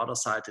on the other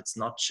side it's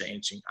not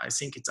changing. I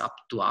think it's up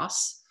to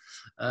us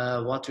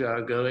what we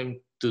are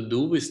going to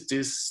do with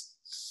this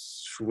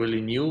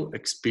really new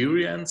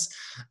experience.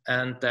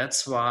 And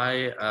that's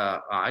why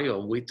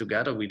we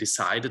together, we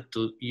decided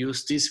to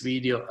use this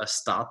video as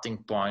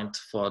starting point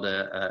for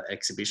the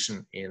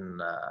exhibition in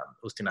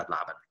Ústí nad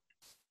Labem.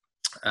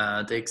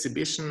 The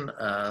exhibition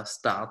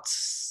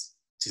starts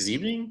this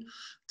evening.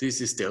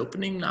 This is the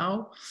opening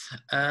now.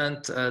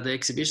 And the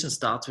exhibition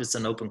starts with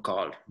an open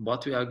call.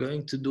 What we are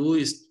going to do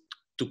is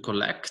to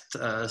collect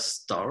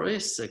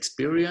stories,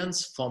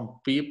 experience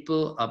from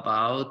people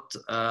about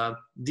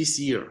this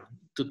year.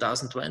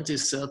 2020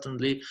 is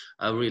certainly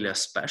really a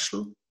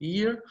special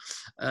year,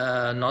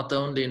 not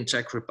only in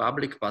Czech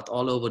Republic, but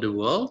all over the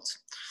world.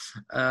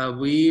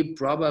 We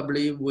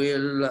probably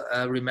will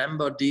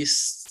remember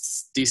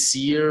this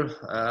year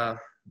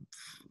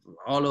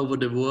all over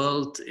the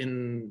world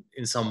in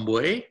some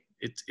way.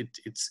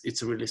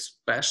 It's a really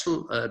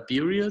special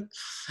period,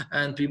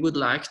 and we would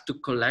like to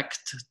collect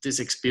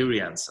these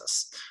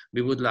experiences.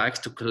 We would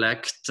like to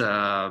collect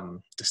the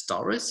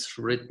stories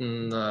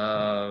written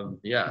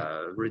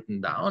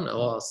down,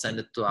 or send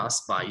it to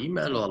us by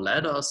email or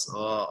letters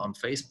or on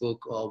Facebook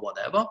or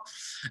whatever.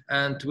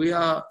 And we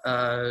are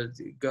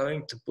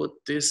going to put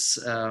these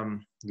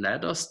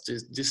letters,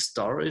 these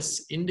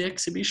stories in the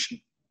exhibition.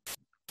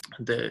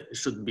 They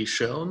should be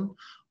shown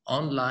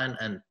online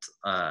and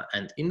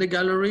in the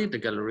gallery. The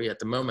gallery at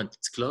the moment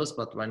it's closed,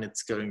 but when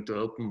it's going to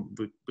open,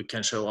 we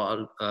can show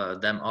all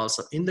them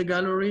also in the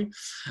gallery.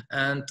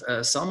 And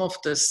some of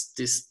this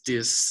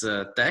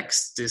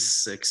text,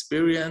 these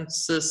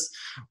experiences,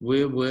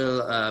 we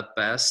will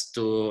pass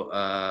to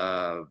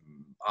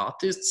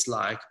artists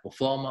like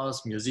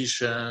performers,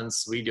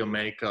 musicians, video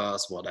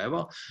makers,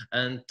 whatever,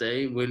 and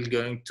they will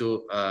going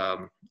to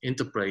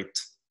interpret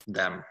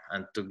them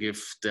and to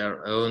give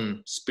their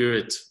own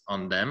spirit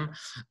on them.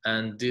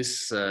 And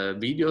these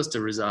videos, the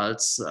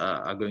results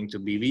are going to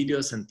be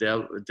videos, and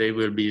they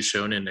will be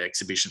shown in the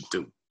exhibition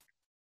too.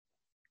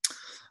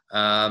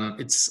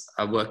 It's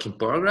a work in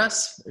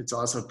progress. It's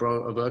also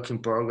a work in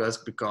progress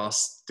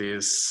because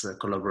this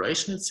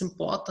collaboration is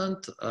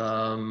important.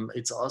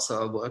 It's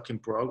also a work in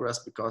progress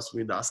because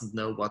we doesn't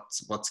know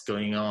what's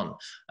going on.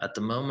 At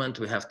the moment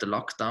we have the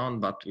lockdown,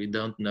 but we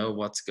don't know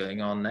what's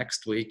going on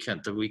next week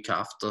and the week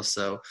after.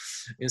 So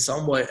in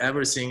some way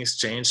everything is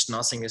changed,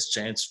 nothing is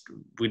changed,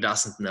 we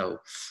doesn't know.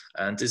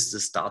 And this is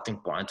the starting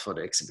point for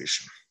the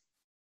exhibition.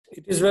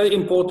 It is very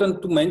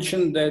important to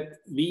mention that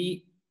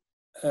we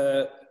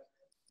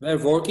we're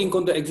working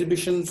on the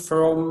exhibition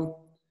from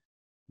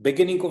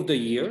beginning of the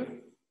year,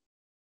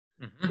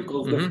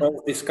 because the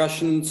first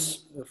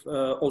discussions,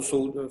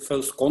 also the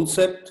first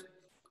concept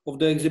of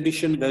the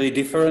exhibition, very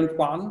different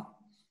one,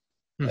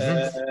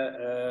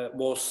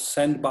 was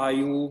sent by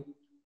you,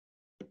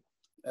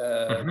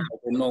 I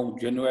don't know,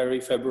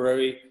 January,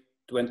 February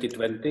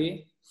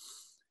 2020.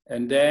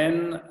 And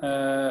then,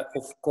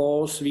 of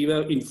course, we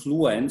were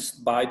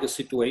influenced by the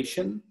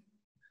situation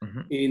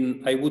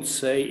in, I would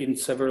say, in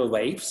several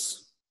waves.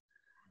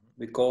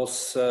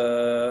 Because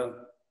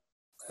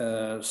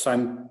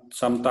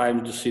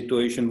sometimes the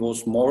situation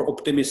was more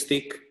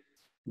optimistic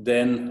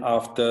than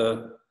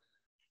after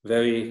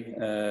very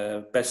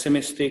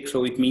pessimistic.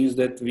 So it means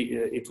that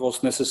it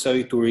was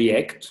necessary to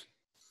react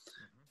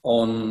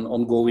on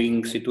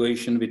ongoing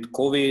situation with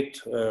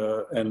COVID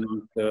and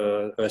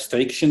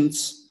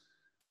restrictions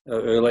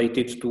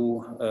related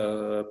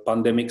to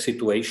pandemic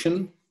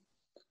situation.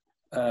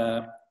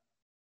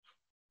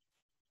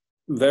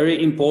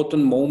 Very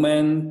important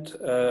moment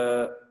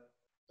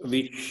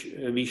which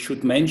we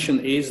should mention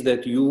is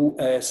that you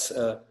as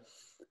a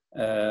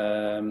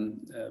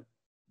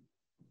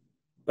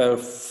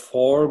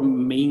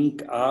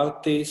performing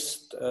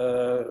artist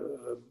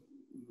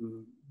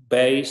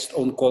based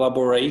on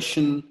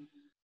collaboration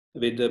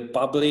with the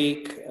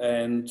public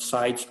and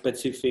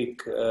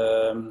site-specific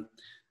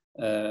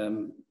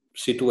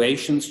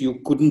situations,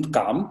 you couldn't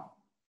come.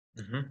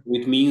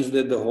 Which means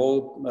that the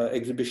whole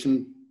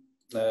exhibition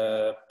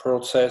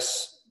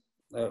process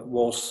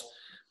was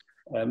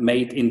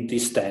made in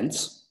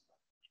distance.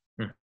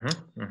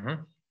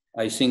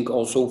 I think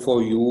also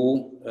for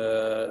you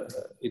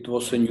it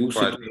was a new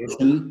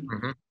situation.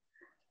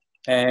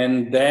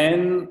 And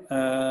then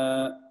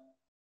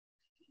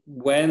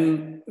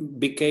when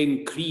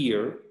became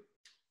clear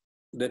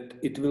that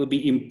it will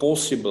be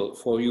impossible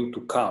for you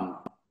to come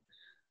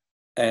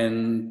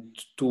and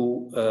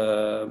to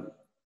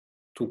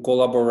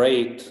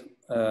collaborate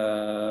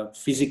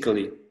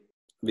physically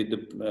with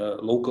the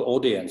local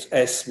audience,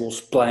 as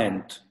was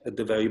planned at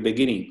the very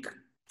beginning,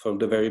 from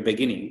the very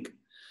beginning,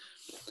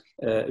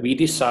 we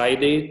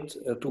decided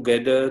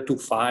together to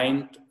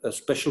find a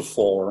special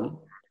form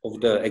of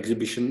the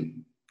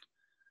exhibition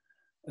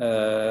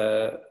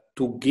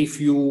to give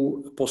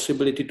you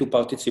possibility to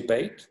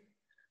participate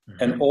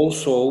and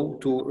also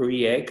to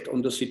react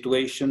on the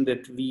situation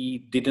that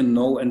we didn't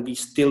know and we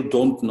still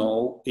don't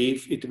know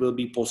if it will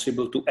be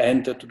possible to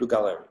enter to the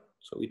gallery.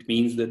 So it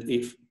means that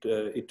if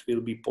it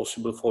will be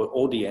possible for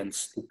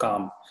audience to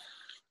come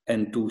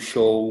and to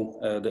show,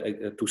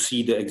 to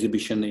see the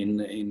exhibition in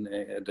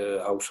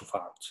the House of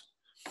Arts.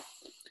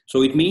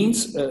 So it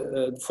means,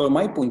 from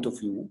my point of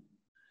view,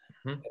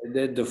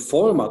 that the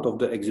format of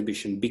the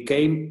exhibition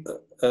became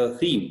a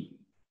theme.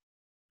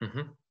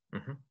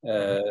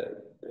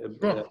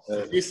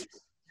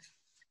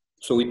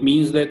 So it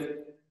means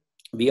that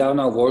we are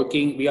now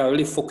working, we are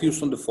really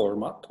focused on the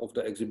format of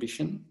the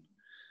exhibition.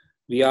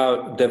 We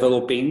are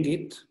developing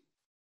it,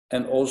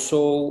 and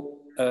also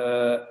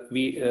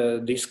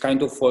this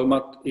kind of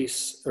format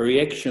is a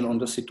reaction on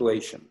the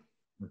situation.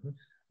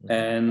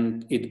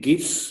 And it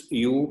gives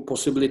you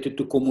possibility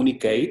to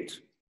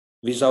communicate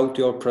without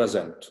your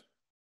present.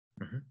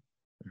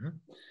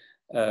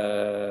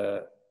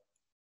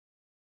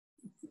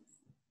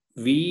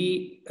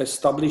 We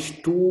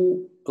established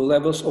two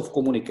levels of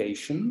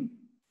communication.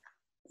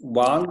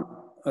 One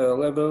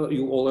level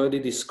you already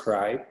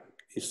described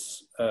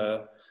is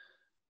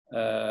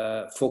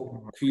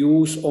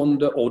focus on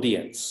the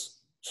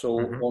audience. So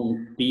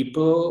on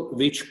people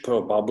which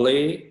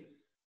probably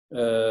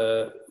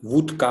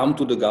would come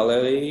to the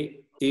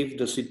gallery if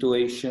the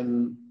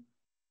situation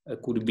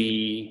could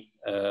be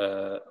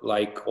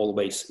like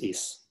always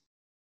is.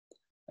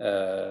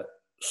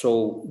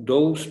 So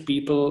those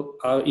people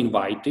are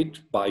invited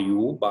by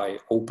you, by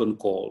open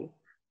call,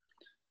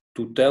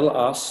 to tell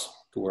us,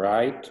 to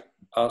write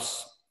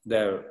us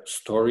their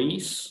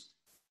stories,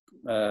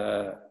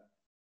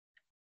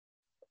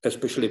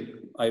 especially,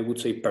 I would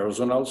say,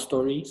 personal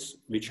stories,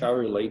 which are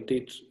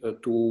related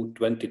to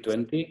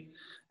 2020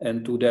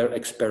 and to their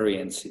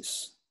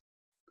experiences.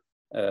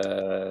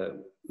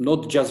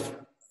 Not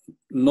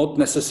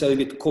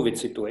necessarily with COVID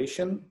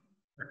situation.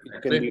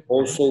 It can be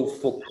also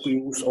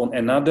focused on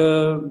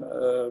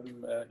another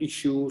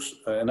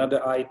issues,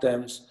 another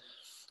items,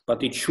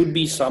 but it should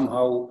be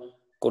somehow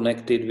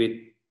connected with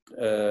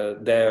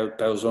their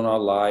personal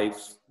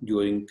life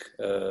during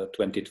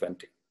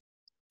 2020.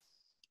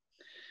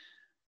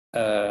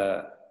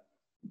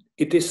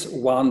 It is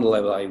one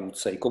level, I would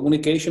say,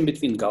 communication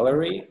between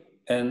gallery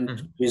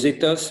and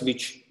visitors,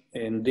 which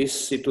in this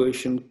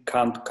situation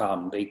can't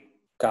come. They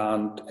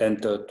can't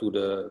enter to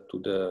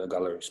the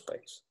gallery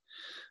space.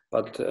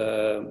 But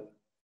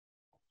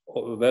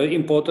very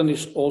important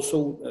is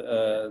also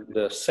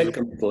the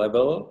second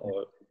level,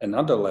 or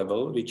another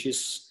level, which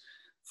is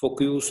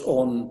focused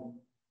on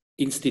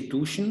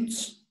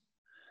institutions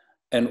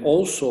and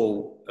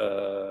also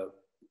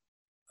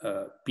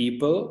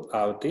people,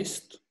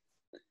 artists,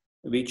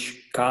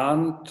 which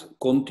can't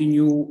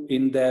continue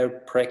in their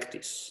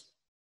practice,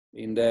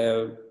 in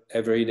their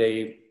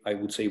everyday, I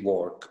would say,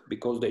 work,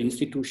 because the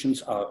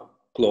institutions are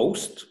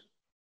closed,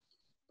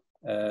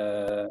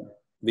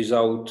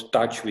 without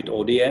touch with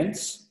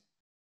audience,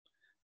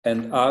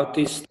 and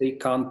artists, they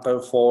can't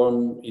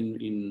perform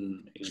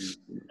in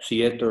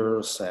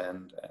theaters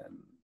and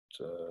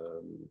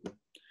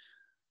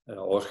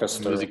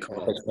orchestras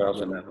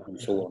and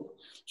so on.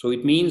 So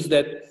it means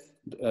that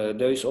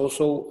there is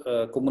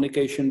also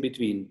communication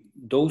between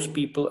those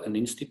people and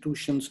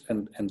institutions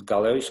and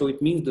gallery. So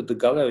it means that the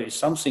gallery is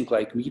something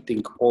like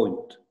meeting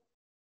point.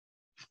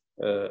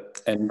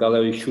 And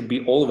gallery should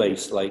be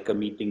always like a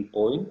meeting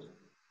point.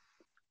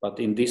 But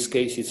in this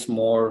case, it's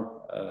more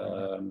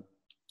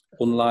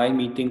online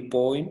meeting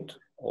point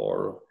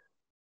or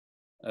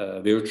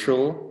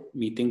virtual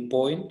meeting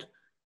point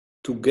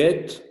to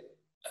get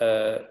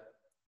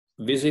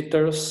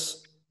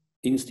visitors,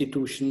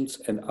 institutions,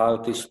 and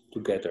artists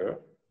together,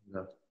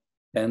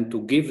 and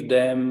to give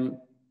them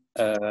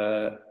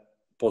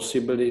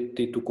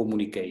possibility to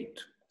communicate.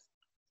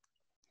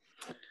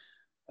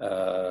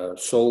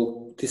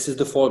 So this is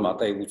the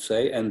format, I would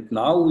say, and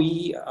now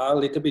we are a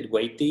little bit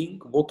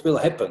waiting what will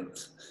happen,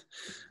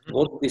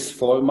 what this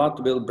format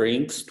will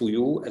bring to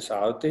you as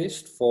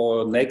artist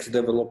for next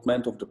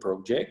development of the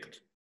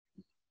project,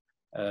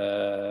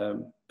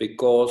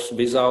 because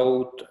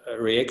without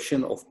a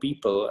reaction of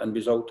people and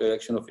without the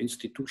reaction of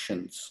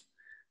institutions,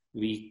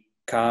 we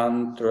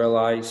can't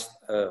realize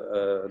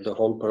the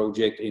whole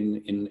project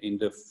in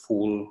the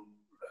full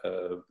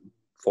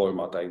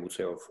format, I would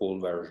say, or full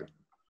version.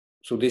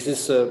 So this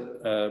is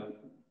a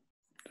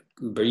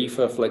brief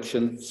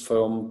reflection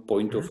from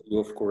point of view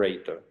of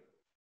curator.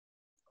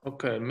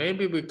 Okay,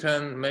 maybe we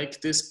can make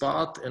this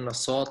part in a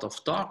sort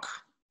of talk.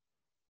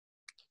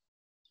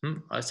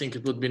 I think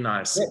it would be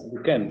nice. Yeah,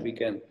 we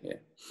can, yeah.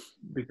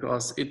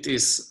 Because it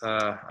is,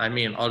 I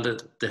mean,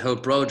 the whole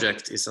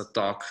project is a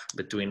talk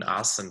between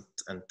us and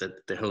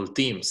the whole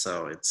team.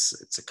 So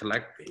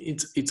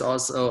it's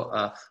also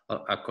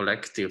a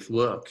collective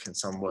work in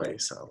some way.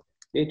 So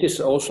it is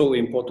also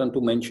important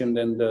to mention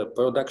then the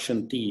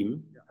production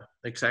team.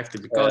 Exactly,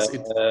 because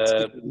it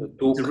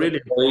took a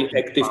really very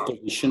active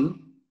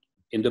position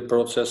in the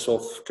process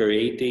of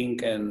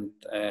creating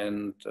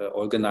and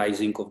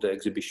organizing of the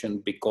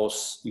exhibition,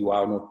 because you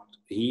are not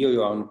here,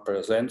 you are not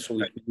present. So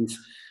it means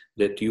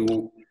that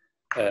you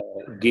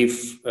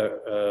give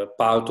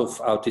part of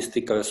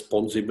artistic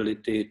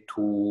responsibility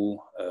to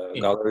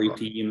gallery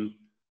team,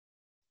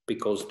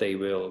 because they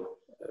will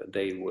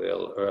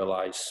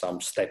realize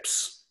some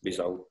steps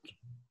without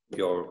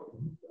your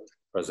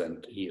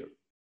present here.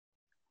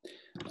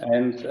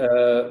 And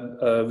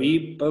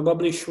we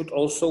probably should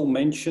also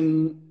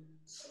mention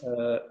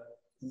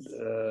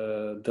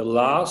the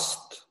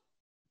last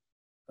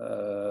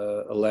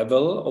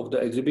level of the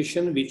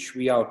exhibition, which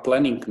we are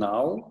planning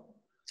now.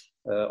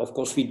 Of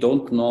course, we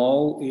don't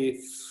know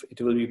if it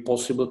will be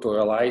possible to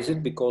realize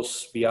it,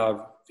 because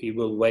we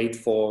will wait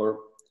for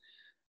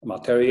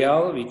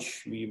material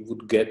which we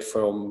would get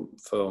from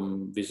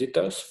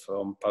visitors,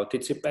 from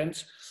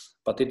participants,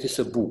 but it is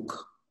a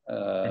book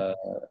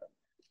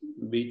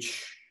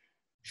which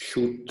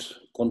should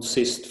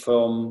consist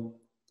from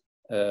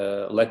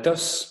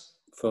letters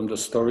from the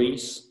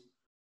stories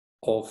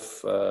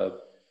of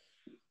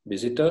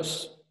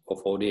visitors,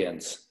 of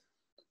audience.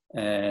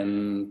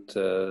 And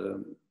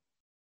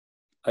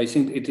I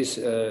think it is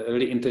a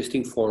really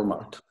interesting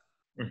format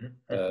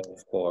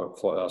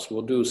for us.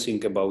 What do you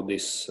think about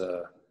this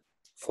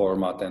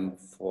format and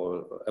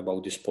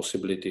about this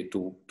possibility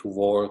to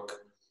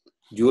work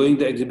during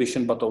the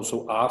exhibition, but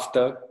also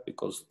after,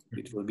 because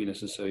it will be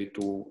necessary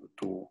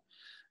to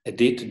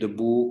edit the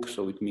book,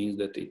 so it means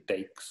that it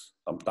takes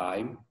some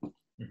time.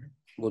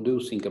 What do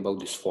you think about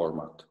this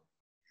format?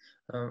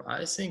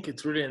 I think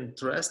it's really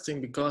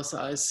interesting, because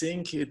I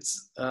think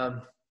it's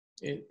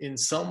in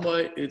some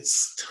way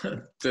it's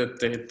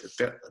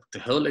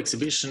the whole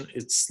exhibition.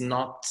 It's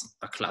not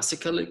a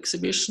classical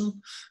exhibition,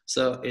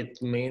 so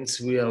it means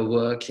we are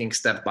working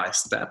step by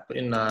step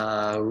in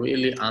a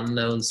really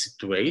unknown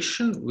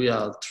situation. We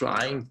are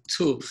trying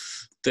to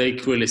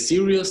take really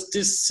serious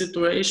this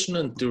situation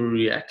and to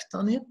react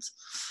on it.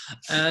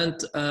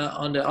 And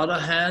on the other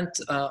hand,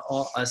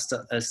 or as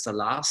the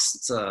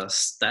last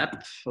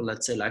step,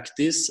 let's say like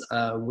this,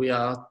 we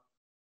are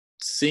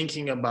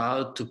thinking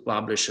about to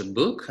publish a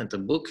book, and the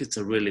book is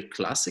a really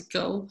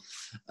classical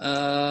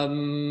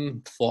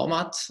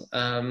format,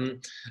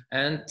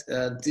 and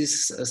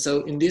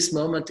so in this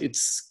moment it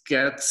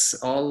gets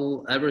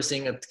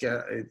everything,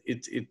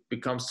 it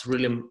becomes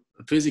really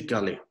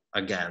physically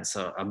again.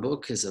 So a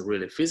book is a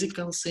really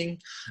physical thing,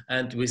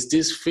 and with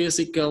this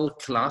physical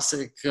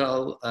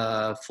classical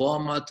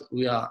format,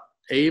 we are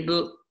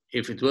able,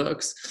 if it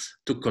works,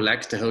 to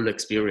collect the whole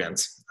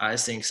experience. I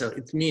think so.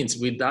 It means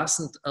we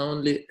doesn't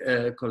only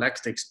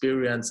collect the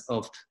experience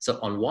of, so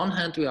on one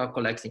hand, we are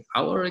collecting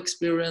our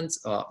experience,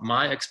 or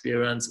my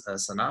experience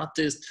as an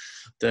artist,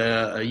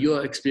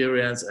 your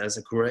experience as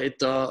a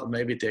curator,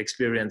 maybe the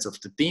experience of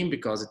the team,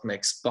 because it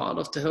makes part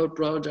of the whole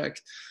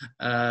project,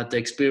 the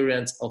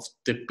experience of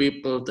the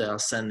people that are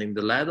sending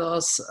the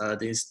letters,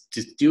 the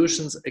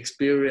institution's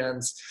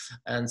experience.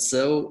 And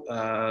so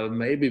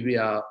maybe we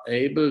are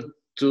able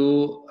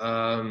to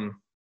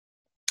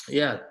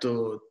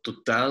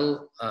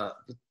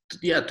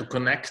to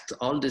connect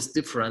all these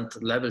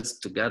different levels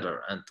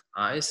together, and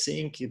I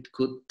think it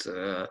could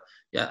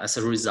as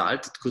a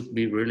result it could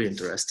be really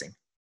interesting.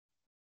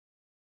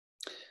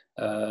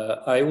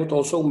 I would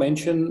also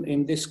mention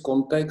in this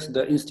context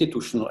the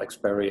institutional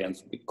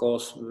experience,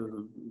 because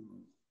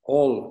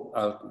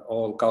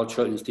all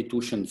cultural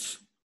institutions,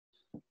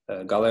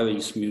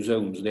 galleries,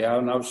 museums, they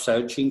are now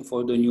searching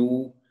for the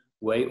new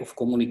way of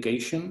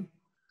communication,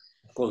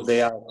 because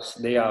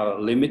they are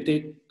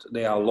limited,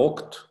 they are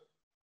locked,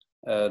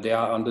 they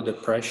are under the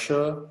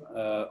pressure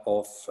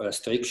of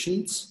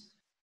restrictions,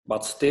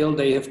 but still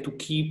they have to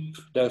keep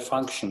their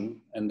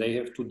function, and they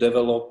have to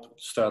develop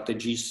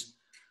strategies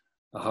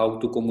how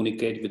to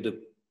communicate with the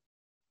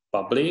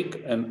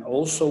public, and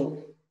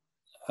also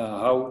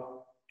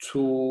how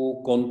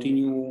to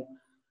continue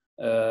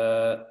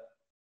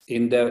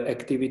in their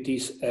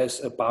activities as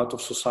a part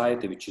of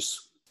society, which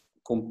is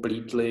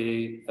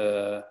completely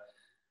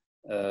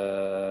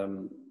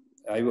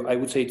I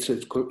would say it's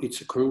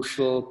a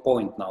crucial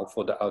point now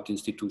for the art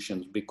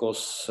institutions,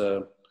 because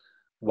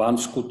one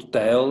could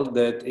tell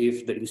that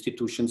if the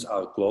institutions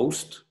are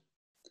closed,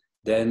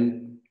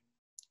 then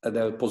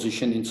their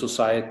position in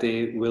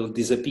society will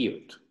disappear.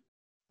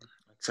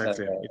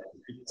 Exactly.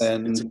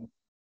 And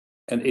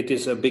it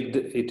is a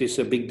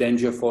big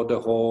danger for the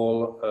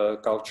whole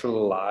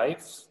cultural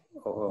life,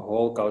 or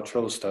whole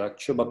cultural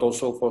structure, but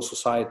also for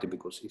society,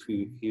 because if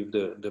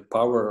the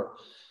power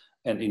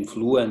and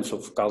influence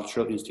of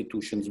cultural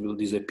institutions will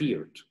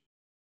disappear,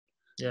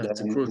 it's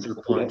a crucial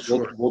point.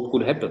 What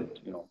could happen,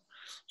 you know?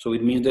 So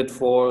it means that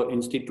for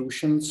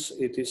institutions,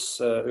 it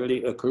is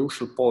really a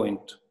crucial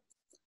point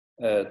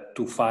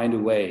to find a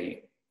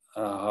way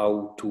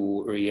how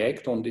to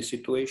react on this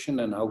situation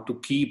and how to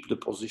keep the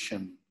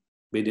position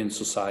within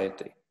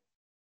society.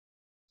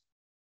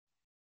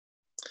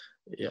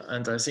 Yeah,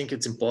 and I think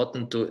it's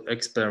important to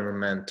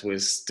experiment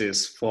with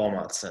these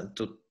formats and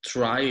to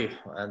try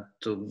and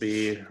to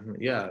be,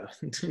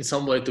 in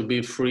some way to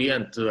be free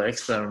and to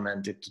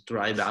experiment it, to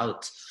try it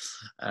out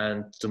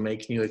and to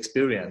make new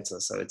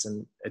experiences. So it's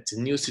a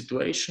new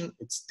situation.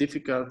 It's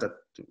difficult, that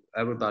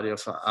everybody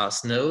of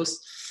us knows,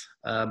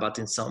 but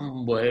in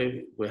some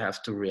way we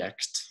have to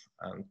react.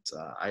 And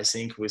I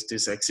think with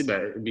this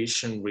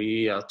exhibition,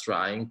 we are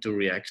trying to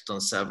react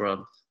on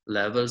several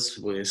levels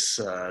with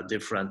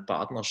different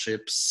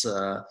partnerships,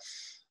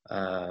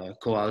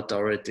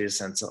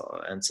 co-authorities, and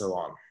so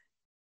on.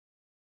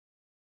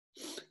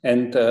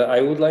 And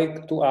I would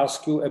like to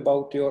ask you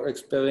about your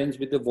experience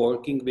with the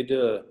working with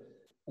the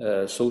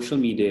social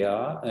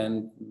media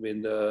and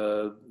with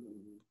the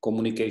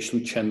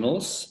communication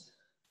channels,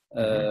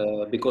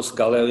 because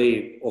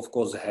gallery, of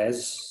course,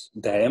 has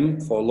them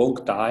for a long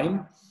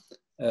time,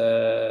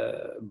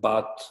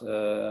 but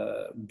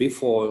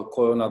before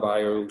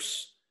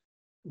coronavirus,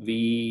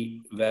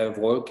 we were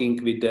working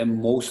with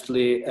them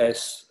mostly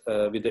as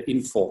with the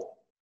info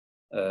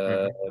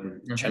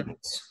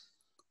channels.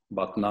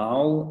 But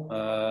now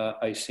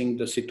I think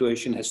the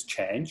situation has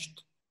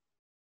changed,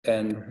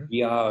 and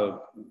we are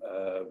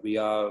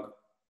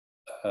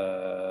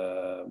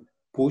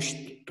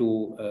pushed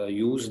to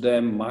use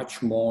them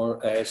much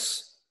more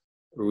as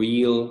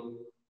real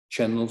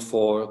channel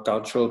for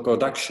cultural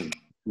production,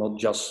 not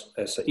just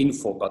as an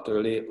info, but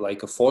really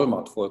like a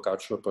format for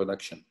cultural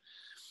production.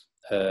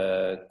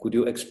 Could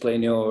you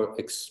explain your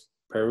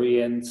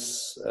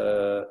experience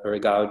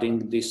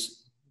regarding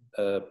this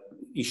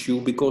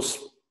issue, because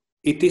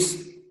it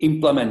is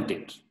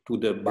implemented to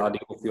the body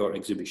of your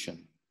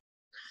exhibition?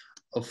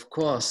 Of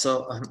course.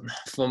 So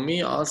for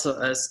me also,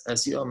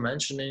 as you are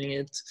mentioning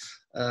it,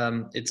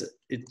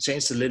 it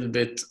changed a little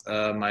bit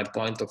my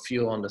point of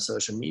view on the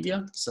social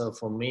media. So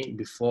for me,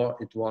 before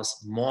it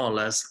was more or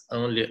less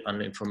only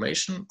an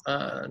information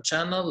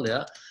channel,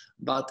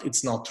 but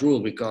it's not true,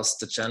 because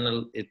the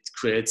channel, it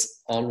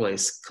creates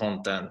always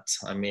content.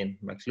 I mean,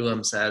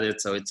 McLuhan said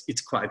it, so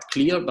it's quite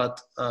clear, but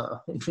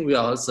we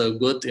are also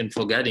good in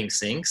forgetting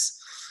things,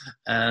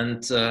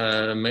 and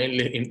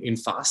mainly in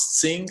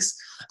fast things.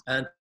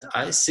 And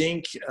I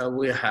think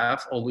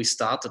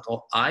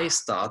I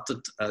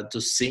started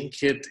to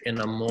think it in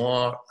a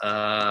more,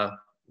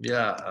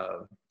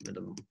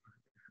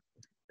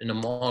 in a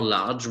more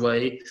large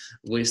way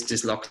with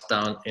this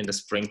lockdown in the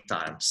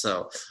springtime.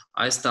 So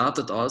I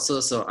started also,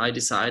 so I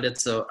decided,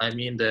 so I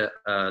mean the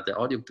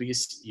audio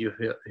piece you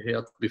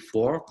heard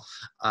before,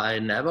 I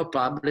never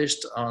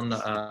published on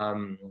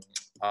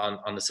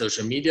the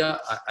social media.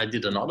 I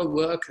did another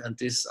work, and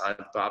this I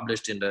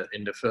published in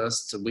the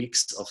first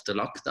weeks of the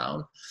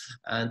lockdown,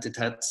 and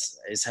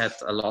it's had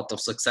a lot of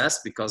success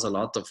because a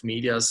lot of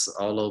medias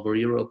all over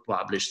Europe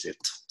published it.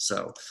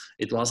 So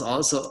it was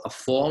also a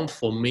form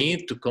for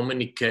me to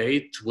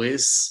communicate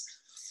with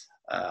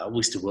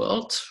the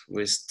world,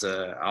 with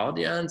the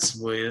audience,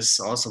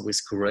 also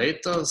with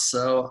curators.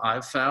 So I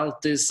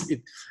felt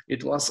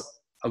it was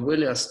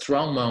really a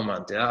strong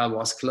moment. Yeah, I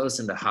was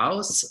closed in the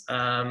house,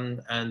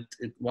 and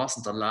it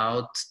wasn't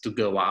allowed to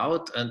go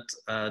out, and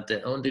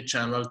the only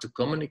channel to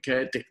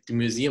communicate, the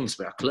museums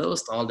were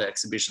closed, all the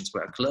exhibitions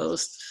were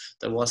closed.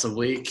 There was a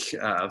week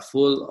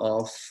full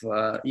of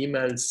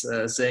emails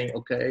saying,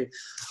 okay,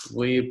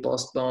 we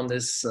postpone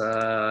this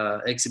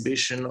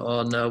exhibition,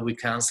 or no, we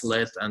cancel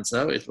it. And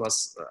so it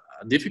was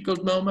a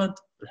difficult moment,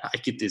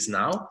 like it is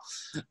now.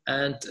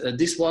 And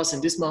this was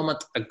in this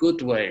moment a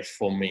good way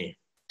for me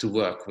to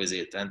work with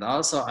it. And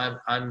also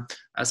I'm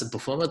as a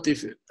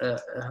performative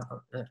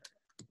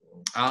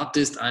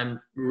artist, I'm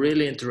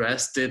really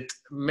interested.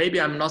 Maybe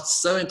I'm not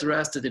so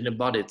interested in the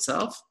body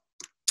itself.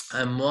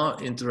 I'm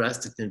more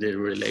interested in the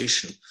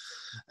relation.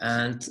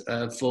 And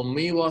for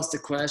me was the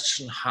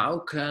question, how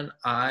can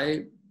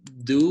I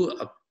do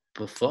a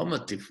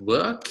performative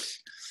work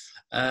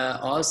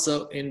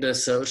also in the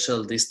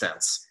social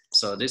distance?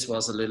 So this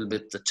was a little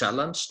bit the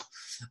challenge.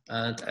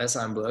 And as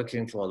I'm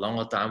working for a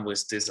longer time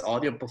with these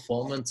audio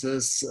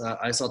performances,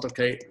 I thought,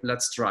 okay,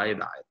 let's try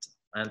it out.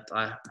 And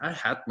I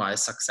had my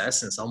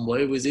success in some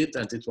way with it,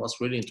 and it was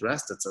really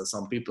interesting. So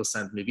some people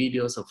sent me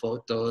videos or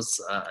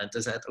photos, and they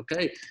said,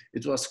 okay,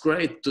 it was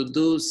great to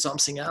do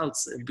something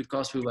else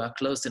because we were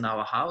closed in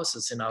our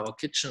houses, in our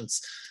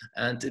kitchens.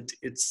 And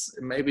it's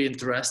maybe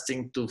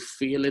interesting to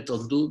feel it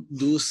or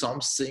do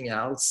something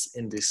else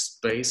in this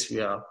space we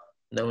are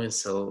knowing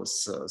so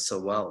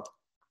well.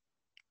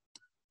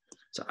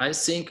 So I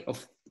think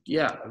of,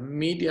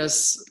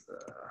 medias,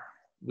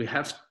 we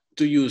have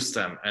to use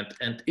them,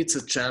 and it's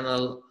a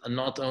channel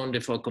not only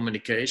for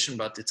communication,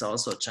 but it's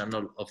also a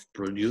channel of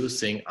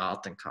producing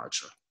art and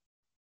culture.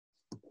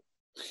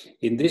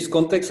 In this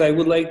context, I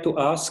would like to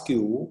ask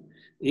you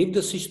if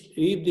the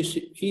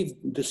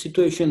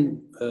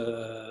situation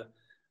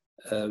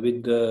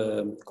with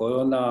the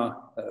corona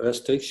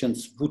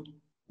restrictions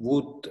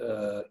would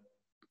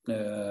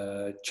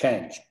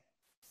change,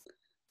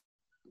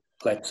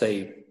 let's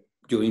say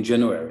during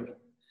January.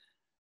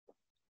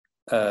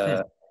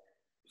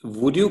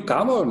 Would you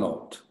come or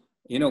not?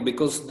 You know,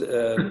 because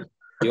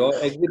your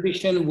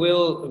exhibition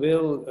will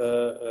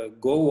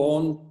go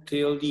on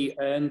till the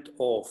end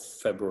of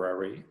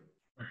February,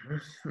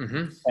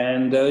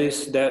 and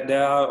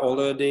there are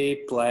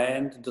already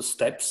planned the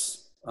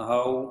steps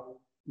how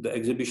the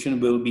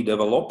exhibition will be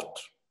developed.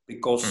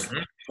 Because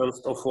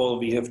first of all,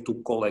 we have to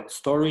collect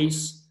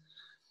stories.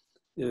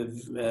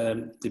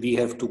 We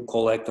have to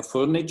collect the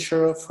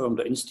furniture from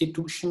the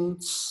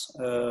institutions.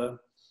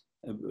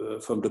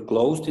 From the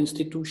closed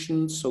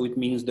institutions, so it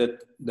means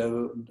that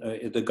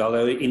the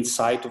gallery,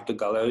 inside of the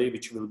gallery,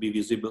 which will be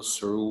visible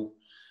through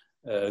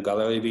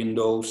gallery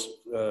windows,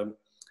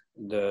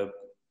 the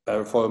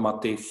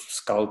performative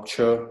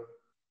sculpture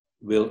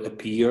will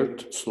appear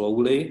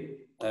slowly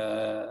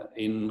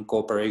in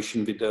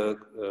cooperation with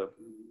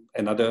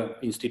another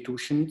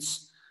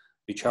institutions,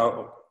 which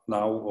are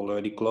now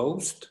already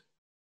closed.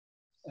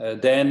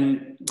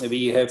 Then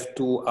we have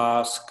to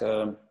ask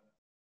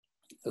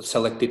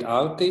selected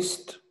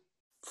artist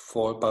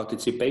for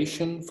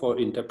participation, for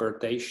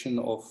interpretation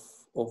of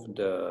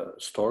the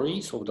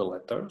stories, of the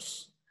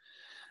letters.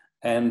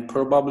 And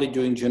probably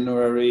during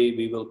January,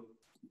 we will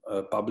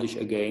publish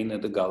again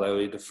at the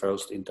gallery the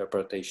first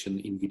interpretation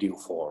in video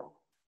form.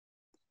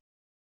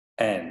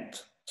 And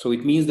so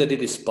it means that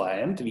it is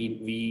planned.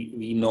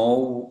 We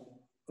know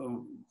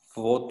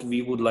what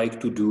we would like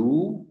to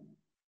do.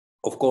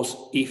 Of course,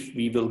 if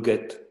we will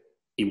get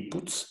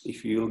inputs,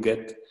 if we will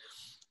get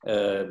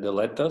the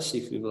letters,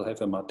 if we will have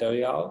a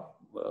material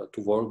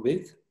to work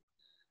with.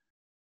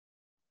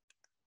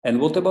 And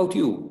what about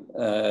you?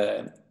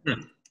 I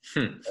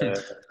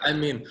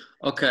mean,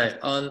 okay,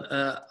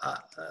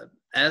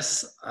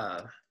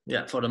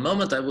 for the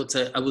moment, I would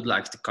say I would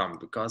like to come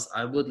because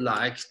I would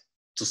like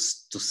to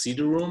see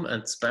the room,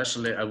 and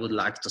especially I would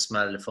like to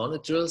smell the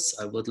furniture.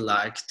 I would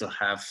like to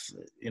have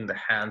in the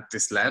hand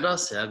these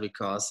letters,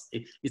 because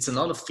it's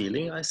another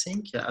feeling, I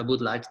think. I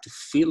would like to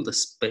feel the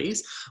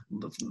space,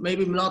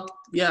 maybe not,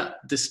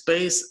 the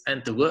space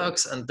and the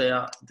works, and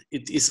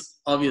it is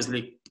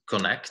obviously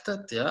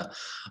connected,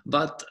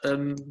 but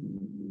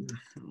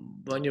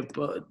when you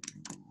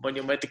when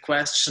you made the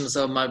question,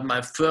 so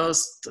my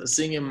first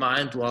thing in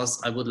mind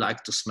was I would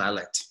like to smell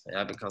it,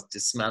 yeah, because the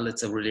smell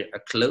it's really a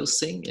close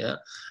thing, yeah,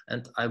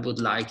 and I would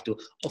like to,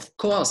 of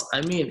course,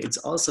 I mean, it's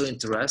also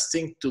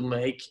interesting to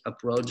make a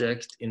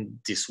project in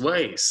this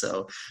way,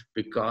 so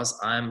because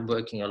I'm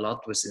working a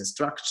lot with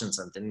instructions,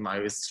 and in my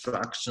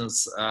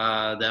instructions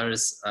there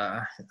is,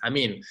 I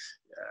mean,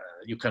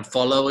 you can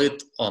follow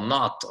it or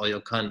not, or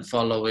you can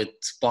follow it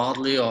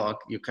partly, or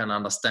you can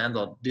understand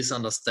or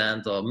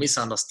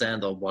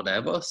misunderstand or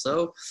whatever.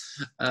 So,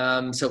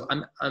 so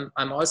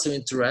I'm also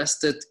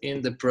interested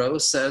in the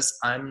process.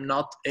 I'm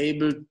not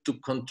able to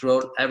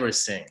control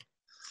everything.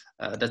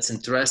 That's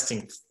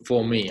interesting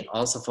for me,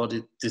 also for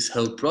this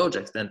whole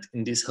project. And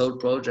in this whole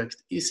project,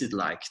 is it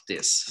like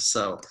this?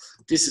 So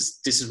this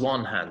is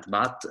one hand,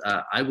 but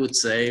I would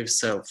say,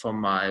 so from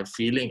my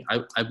feeling,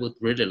 I would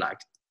really like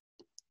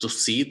to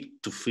see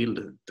it, to feel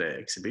the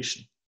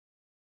exhibition.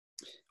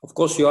 Of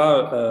course, you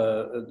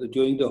are,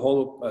 during the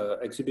whole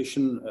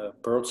exhibition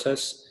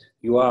process,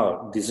 you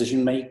are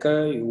decision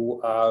maker, you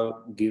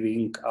are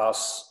giving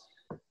us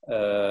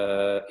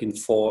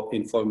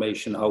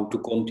information how to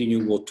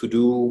continue, what to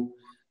do.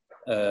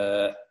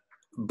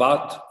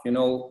 But, you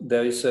know,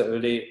 there is a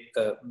really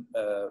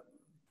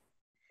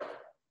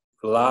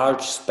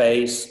large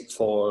space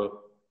for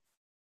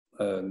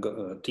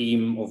a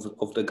team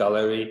of the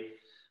gallery,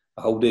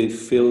 how they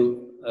fill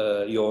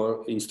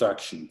your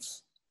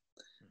instructions.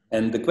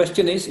 And the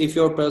question is, if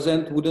your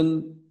present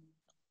wouldn't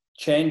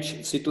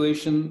change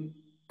situation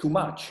too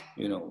much,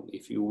 you know,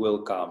 if you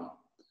will come.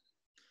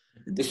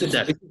 This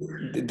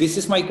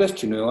is my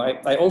question. You know,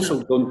 I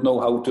also don't know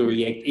how to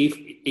react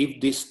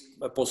if this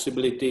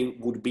possibility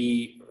would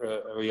be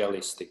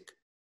realistic.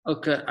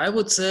 Okay, I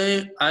would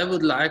say I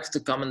would like to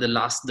come on the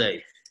last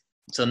day.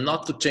 So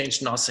not to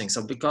change nothing.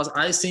 So because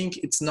I think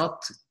it's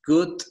not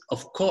good,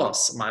 of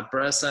course, my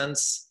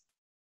presence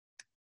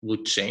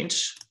would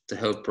change the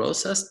whole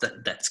process.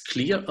 That's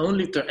clear.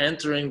 Only to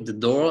entering the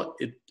door,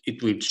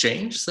 it will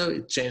change. So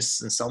it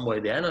changes in some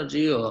way the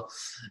energy, or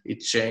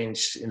it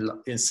changed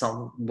in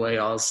some way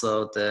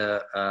also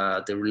the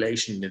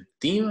relation in the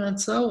team, and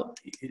so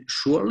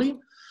surely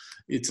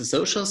it's a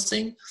social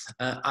thing.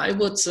 I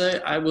would say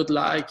I would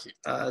like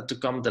to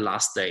come the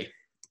last day.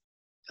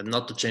 And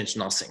not to change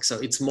nothing. So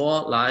it's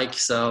more like,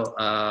 so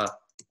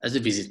as a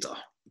visitor.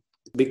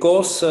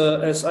 Because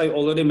as I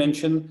already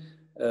mentioned,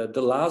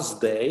 the last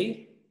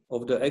day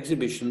of the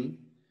exhibition,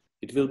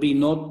 it will be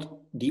not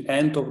the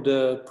end of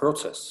the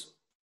process,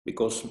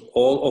 because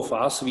all of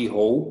us, we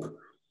hope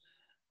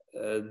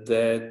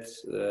that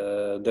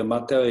the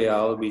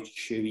material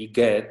which we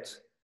get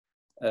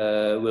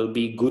will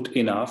be good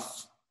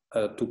enough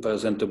to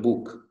present a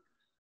book.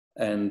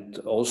 And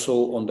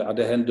also, on the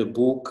other hand, the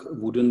book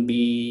wouldn't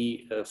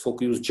be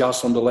focused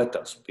just on the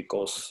letters,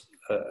 because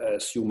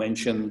as you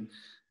mentioned,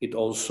 it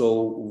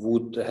also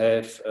would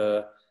have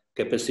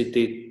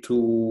capacity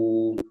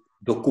to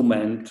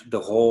document the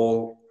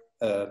whole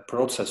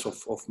process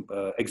of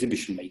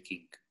exhibition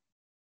making.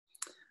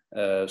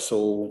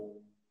 So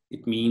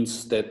it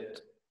means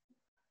that,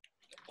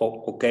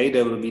 okay,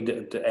 there will be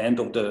the end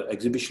of the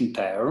exhibition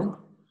term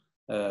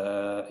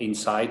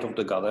inside of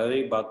the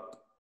gallery, but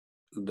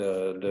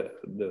the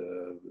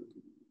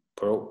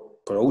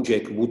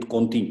project would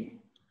continue.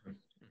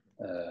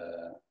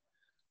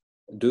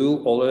 Do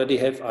you already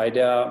have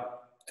idea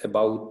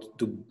about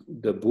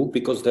the book?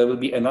 Because there will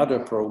be another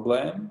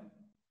problem,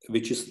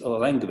 which is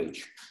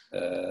language.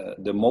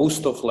 The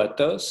most of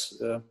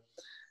letters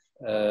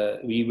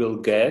we will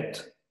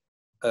get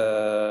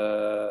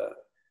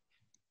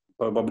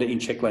probably in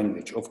Czech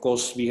language. Of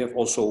course, we have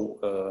also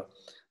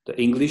the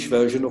English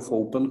version of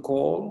Open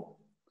Call,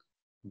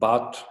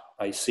 but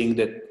I think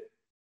that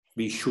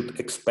we should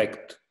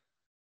expect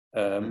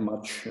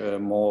much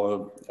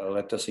more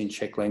letters in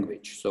Czech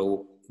language.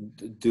 So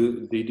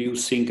did you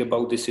think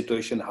about the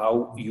situation,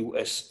 how you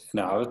as an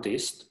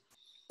artist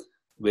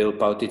will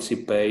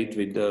participate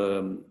with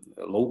the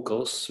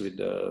locals, with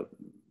the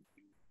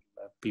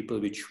people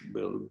which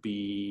will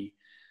be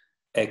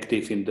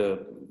active in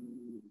the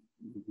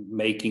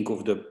making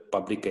of the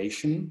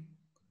publication?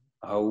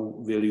 How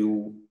will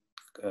you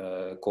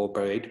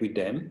cooperate with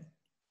them?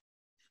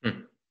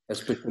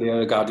 Especially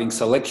regarding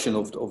selection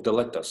of the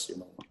letters, you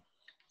know.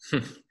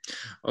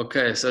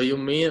 Okay, so you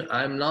mean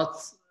I'm not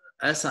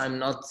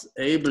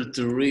able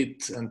to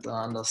read and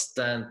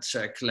understand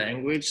Czech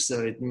language,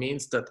 so it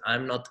means that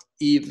I'm not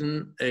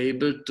even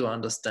able to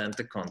understand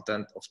the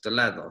content of the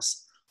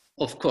letters.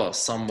 Of course,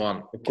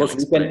 someone. Of course,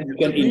 we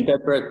can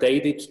interpret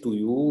it to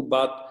you,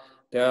 but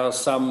there are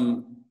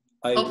some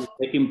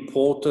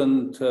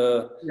important.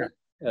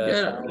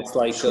 It's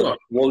like sure.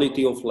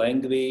 Quality of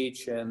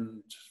language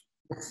and.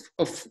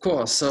 Of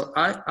course. So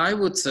I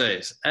would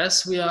say,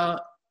 as we are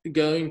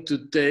going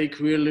to take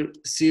really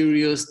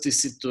serious the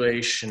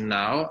situation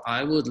now,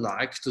 I would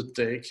like to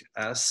take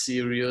as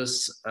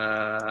serious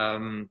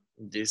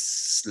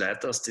these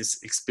letters, these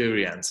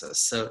experiences.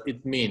 So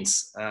it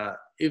means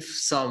if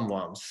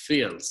someone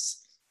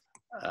feels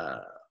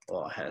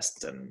or has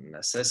the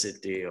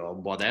necessity or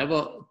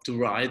whatever to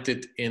write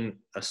it in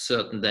a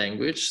certain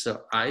language.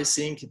 So I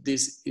think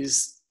this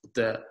is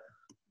the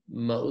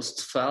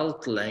most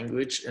felt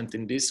language, and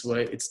in this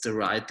way it's the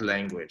right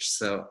language.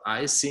 So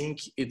I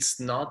think it's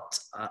not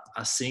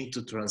a thing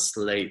to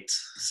translate.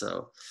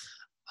 So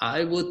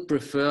I would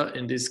prefer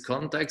in this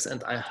context,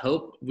 and I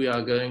hope we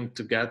are going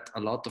to get a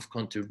lot of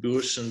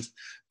contributions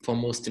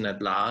from Ústí at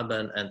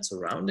Labem and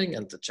surrounding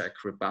and the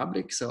Czech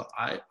Republic. So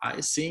I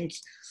think,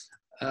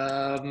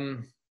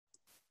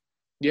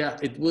 yeah,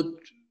 it would.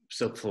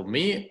 So for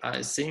me,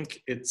 I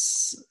think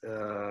it's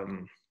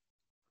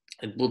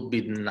it would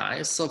be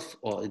nice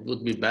or it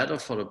would be better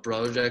for the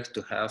project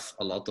to have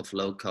a lot of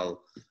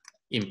local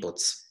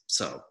inputs.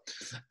 So,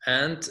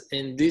 and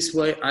in this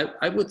way,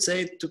 I would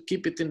say to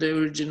keep it in the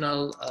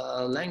original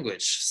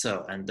language.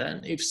 So, and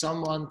then if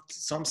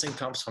something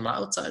comes from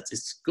outside,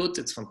 it's good,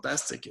 it's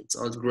fantastic, it's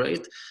all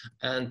great.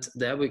 And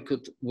there we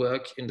could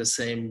work in the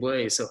same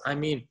way. So, I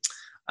mean,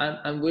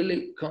 I'm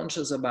really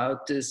conscious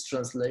about this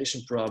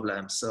translation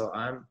problem. So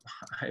I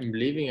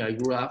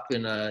grew up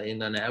in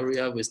an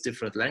area with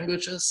different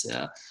languages,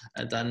 yeah,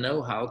 and I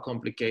know how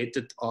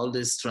complicated all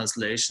this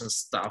translation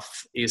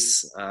stuff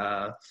is.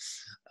 I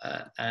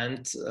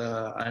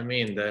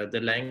mean, the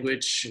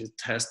language,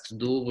 it has to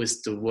do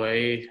with the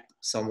way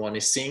someone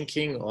is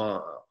thinking,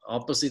 or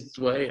opposite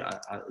way,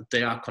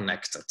 they are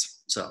connected.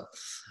 So,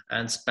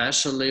 and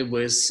especially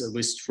with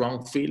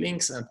strong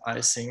feelings. And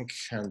I think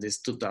this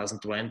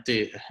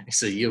 2020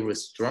 is a year with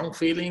strong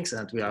feelings,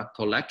 and we are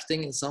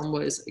collecting in some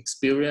ways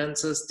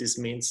experiences. This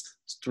means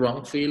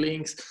strong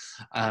feelings.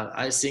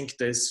 I think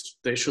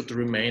they should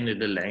remain in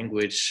the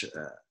language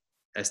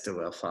as they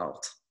were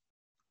felt.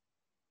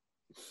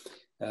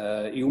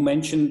 You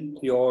mentioned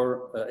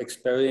your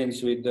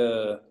experience with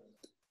the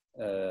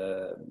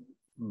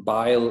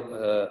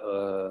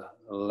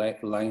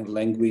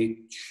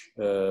language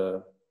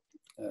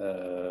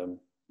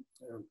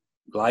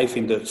life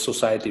in the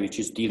society which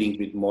is dealing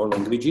with more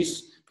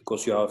languages,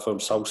 because you are from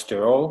South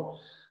Tyrol,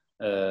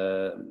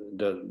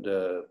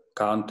 the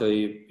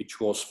country which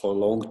was for a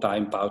long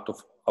time part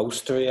of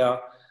Austria,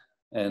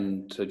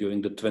 and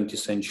during the 20th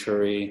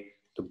century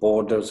the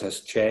borders has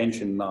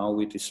changed and now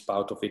it is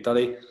part of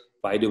Italy.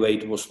 By the way,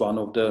 it was one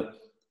of the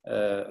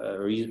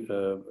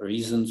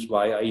reasons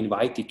why I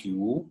invited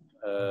you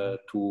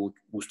to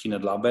Ústí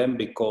nad Labem,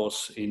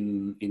 because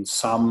in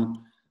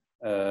some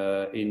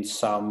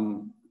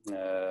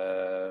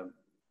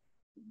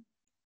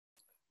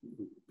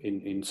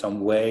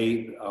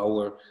way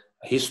our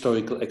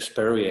historical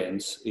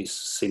experience is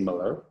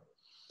similar,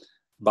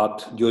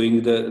 but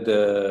during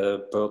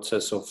the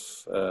process of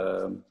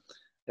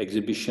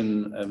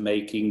exhibition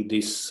making,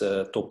 this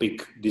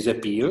topic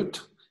disappeared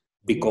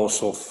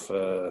because of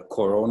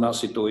Corona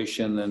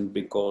situation and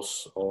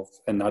because of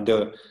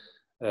another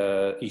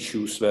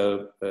issues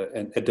were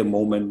at the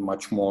moment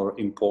much more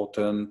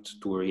important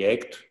to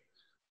react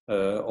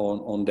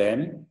on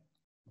them.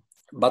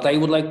 But I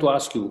would like to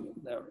ask you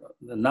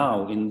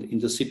now, in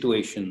the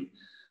situation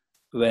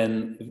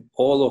when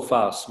all of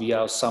us, we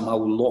are somehow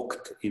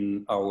locked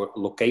in our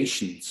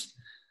locations,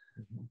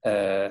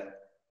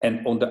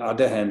 and on the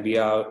other hand, we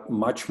are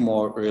much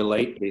more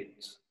related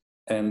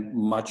and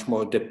much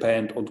more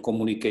depend on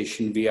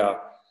communication via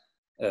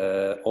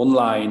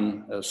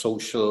online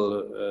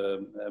social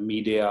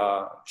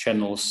media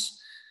channels,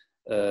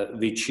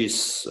 which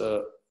is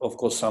of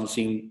course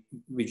something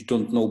which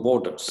don't know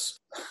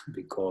borders,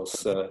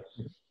 because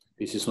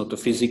this is not a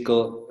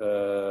physical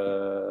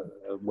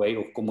way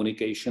of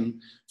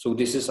communication. So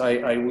this is,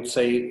 I would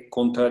say,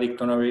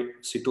 contradictory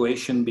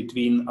situation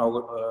between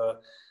our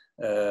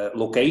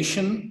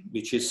location,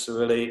 which is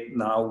really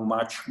now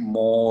much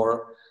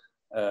more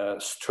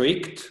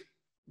strict.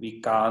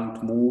 We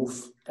can't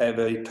move.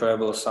 Every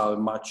travels are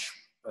much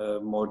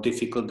more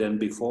difficult than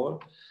before,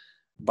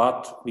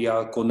 but we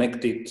are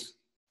connected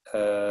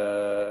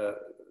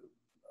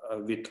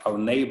with our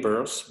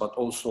neighbors, but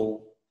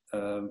also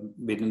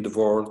within the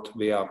world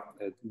via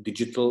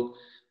digital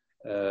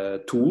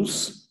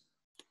tools.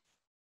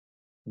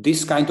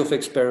 This kind of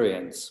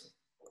experience,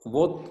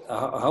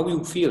 how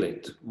you feel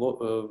it?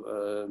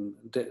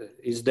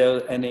 Is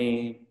there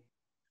any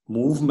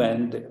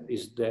movement?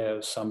 Is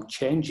there some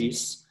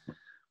changes?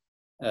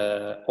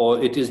 Or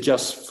it is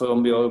just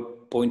from your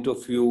point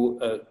of view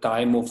a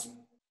time of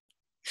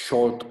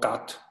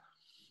shortcut?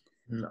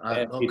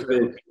 Okay.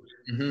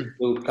 It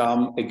will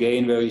come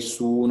again very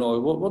soon, or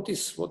what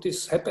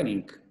is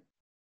happening?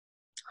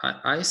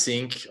 I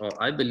think, or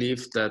I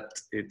believe that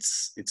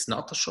it's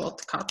not a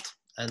shortcut,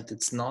 and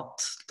it's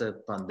not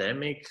the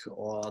pandemic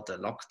or the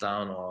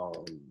lockdown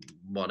or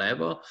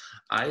whatever.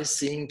 I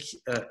think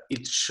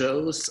it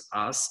shows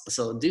us,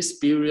 so this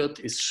period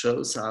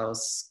shows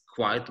us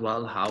quite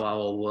well how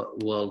our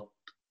world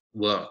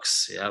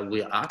works. Yeah,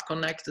 we are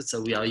connected, so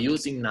we are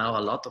using now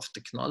a lot of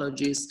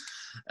technologies.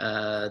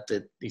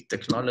 The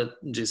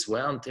technologies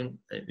weren't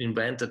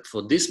invented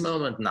for this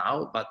moment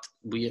now, but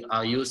we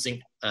are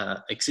using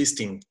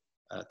existing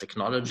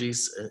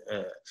technologies,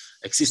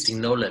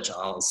 existing knowledge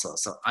also.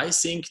 So I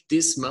think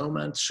this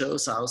moment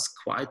shows us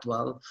quite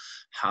well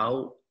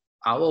how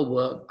our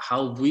work,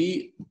 how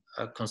we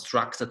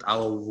constructed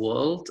our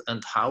world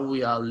and how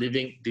we are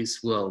living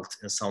this world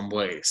in some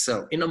way.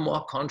 So in a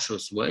more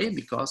conscious way,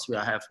 because we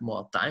have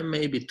more time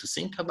maybe to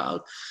think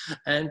about,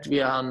 and we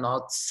are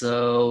not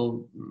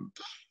so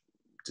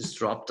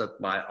disrupted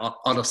by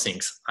other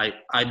things,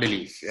 I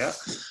believe, yeah.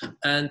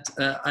 And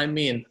I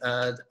mean,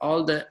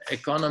 all the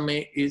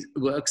economy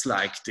works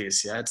like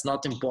this, yeah. It's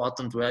not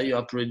important where you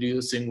are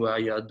producing, where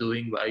you are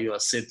doing, where you are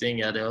sitting.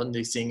 Yeah, the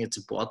only thing it's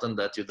important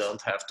that you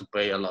don't have to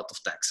pay a lot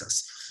of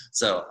taxes.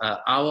 So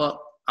our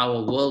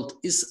world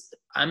is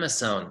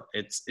Amazon.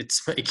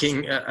 It's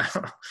making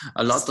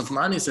a lot of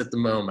money at the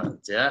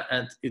moment, yeah.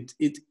 And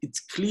it's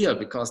clear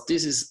because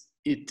this is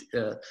it.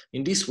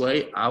 In this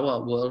way,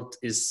 our world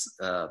is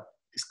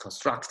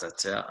constructed,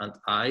 yeah. And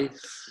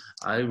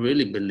I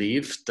really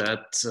believe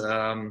that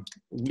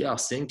we are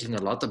thinking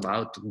a lot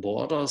about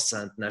borders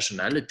and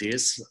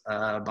nationalities,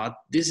 but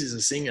this is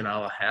a thing in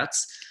our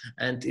heads,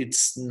 and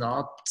it's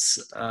not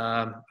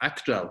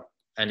actual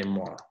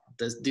anymore.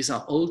 These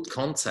are old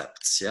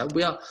concepts, yeah.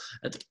 We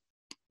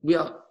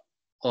are,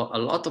 or a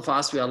lot of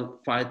us, we are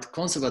quite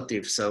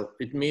conservative. So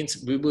it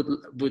means we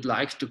would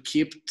like to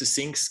keep the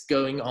things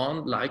going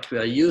on like we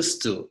are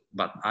used to.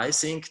 But I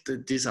think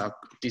that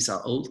these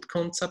are old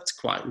concepts,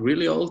 quite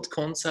really old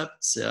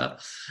concepts, yeah.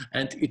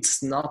 And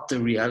it's not the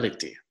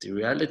reality. The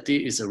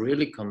reality is a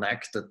really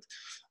connected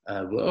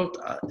world,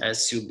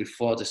 as you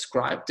before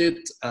described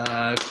it,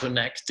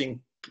 connecting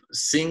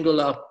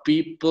singular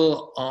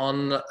people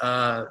on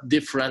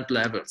different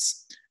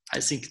levels. I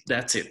think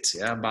that's it,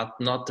 yeah. But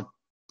not the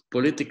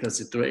political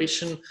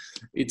situation,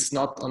 it's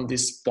not on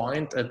this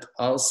point, and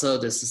also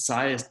the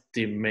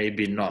society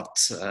maybe not.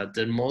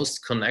 The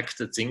most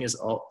connected thing is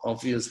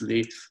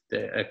obviously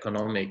the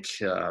economic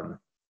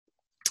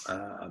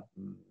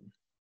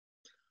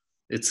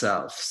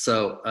itself.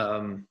 So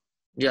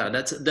yeah,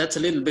 that's a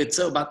little bit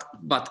so,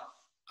 but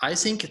I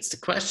think it's the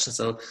question.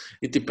 So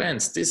it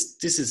depends.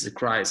 This is a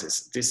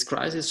crisis. This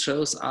crisis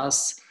shows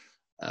us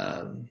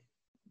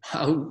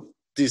how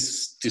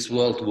this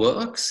world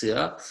works,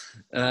 yeah.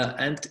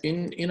 And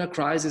in a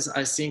crisis,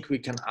 I think we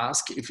can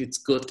ask if it's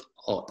good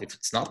or if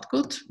it's not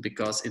good,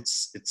 because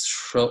it's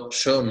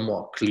shown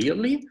more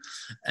clearly.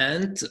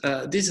 And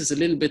this is a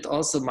little bit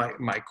also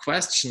my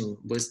question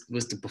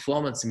with the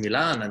performance in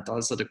Milan, and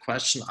also the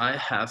question I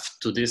have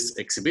to this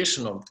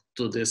exhibition or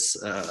to this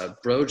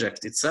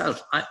project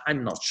itself.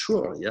 I'm not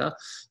sure, yeah.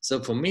 So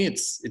for me,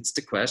 it's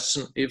the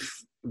question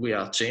if we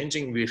are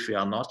changing, if we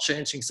are not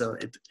changing. So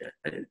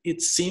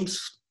it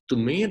seems to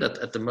me that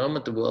at the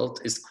moment the world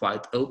is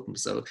quite open,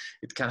 so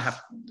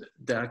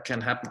there can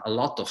happen a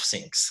lot of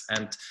things,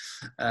 and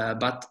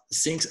but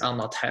things are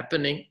not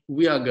happening.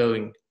 We are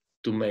going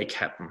to make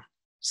happen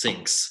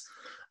things.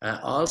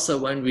 Also,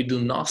 when we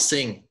do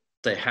nothing,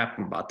 they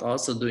happen, but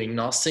also doing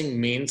nothing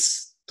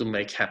means to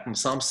make happen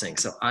something.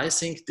 So I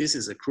think this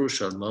is a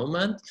crucial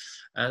moment,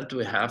 and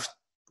we have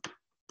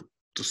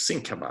to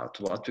think about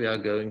what we are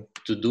going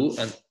to do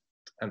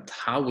and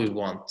how we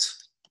want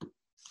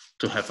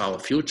to have our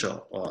future.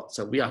 Or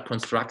so we are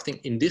constructing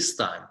in this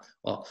time,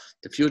 or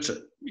the future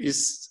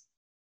is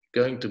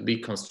going to be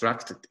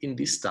constructed in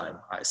this time,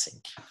 I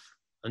think.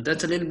 And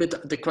that's a little bit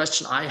the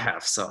question I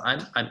have. So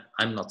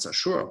I'm not so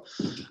sure.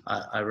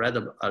 I read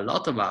a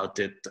lot about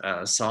it.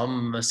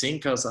 Some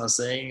thinkers are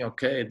saying,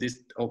 okay,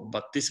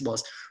 but this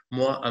was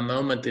more a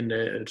moment in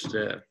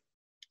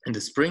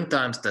the spring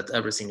times that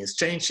everything is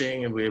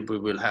changing. We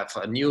will have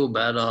a new,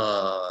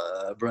 better,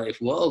 brave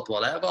world,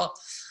 whatever.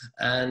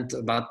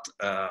 But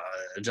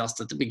just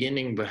at the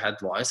beginning, we had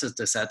voices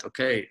that said,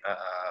 okay,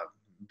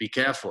 be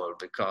careful,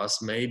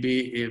 because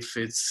maybe if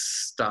it's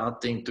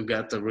starting to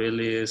get a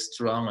really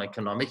strong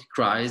economic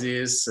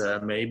crisis,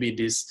 maybe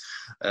this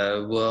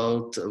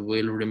world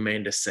will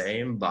remain the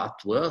same, but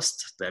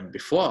worse than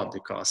before,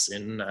 because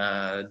in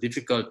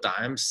difficult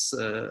times,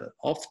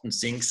 often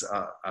things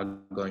are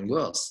going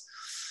worse.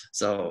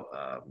 So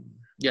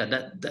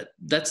yeah,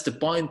 that's the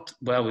point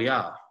where we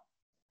are.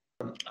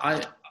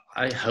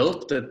 I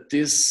hope that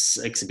this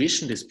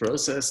exhibition, this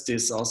process,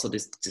 this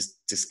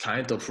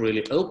kind of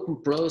really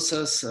open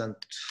process, and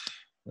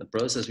the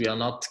process we are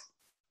not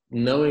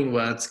knowing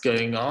what's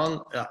going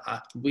on,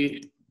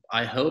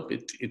 I hope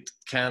it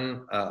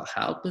can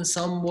help in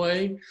some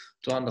way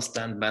to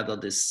understand better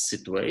this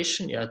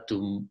situation, yeah,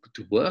 to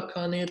work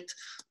on it,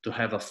 to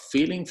have a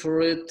feeling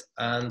for it,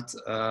 and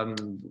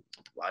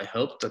I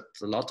hope that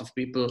a lot of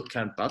people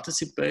can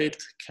participate,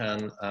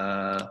 can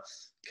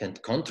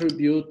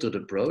contribute to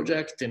the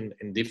project in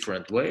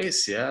different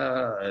ways,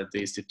 yeah. The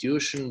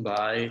institution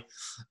by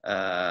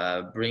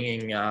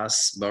borrowing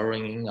us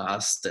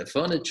the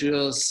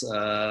furnitures,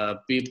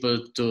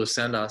 people to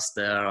send us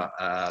their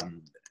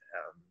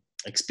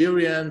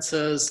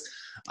experiences,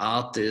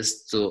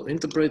 artists to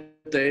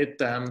interpret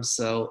them.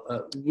 So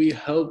we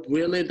hope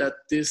really that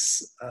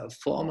this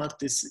format,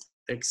 this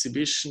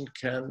exhibition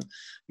can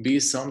be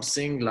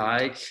something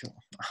like,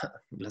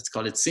 let's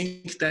call it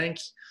think tank,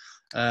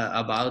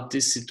 about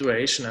this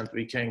situation, and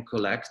we can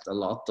collect a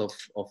lot of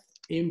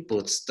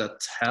inputs that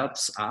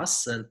helps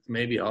us and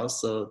maybe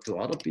also to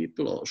other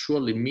people, or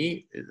surely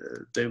me.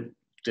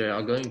 They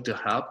are going to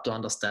help to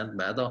understand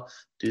better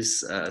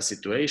this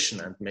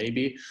situation and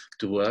maybe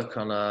to work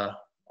on a,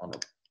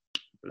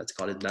 let's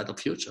call it, better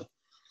future.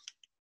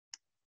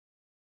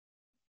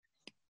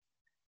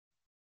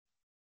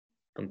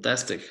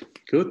 Fantastic,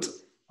 good.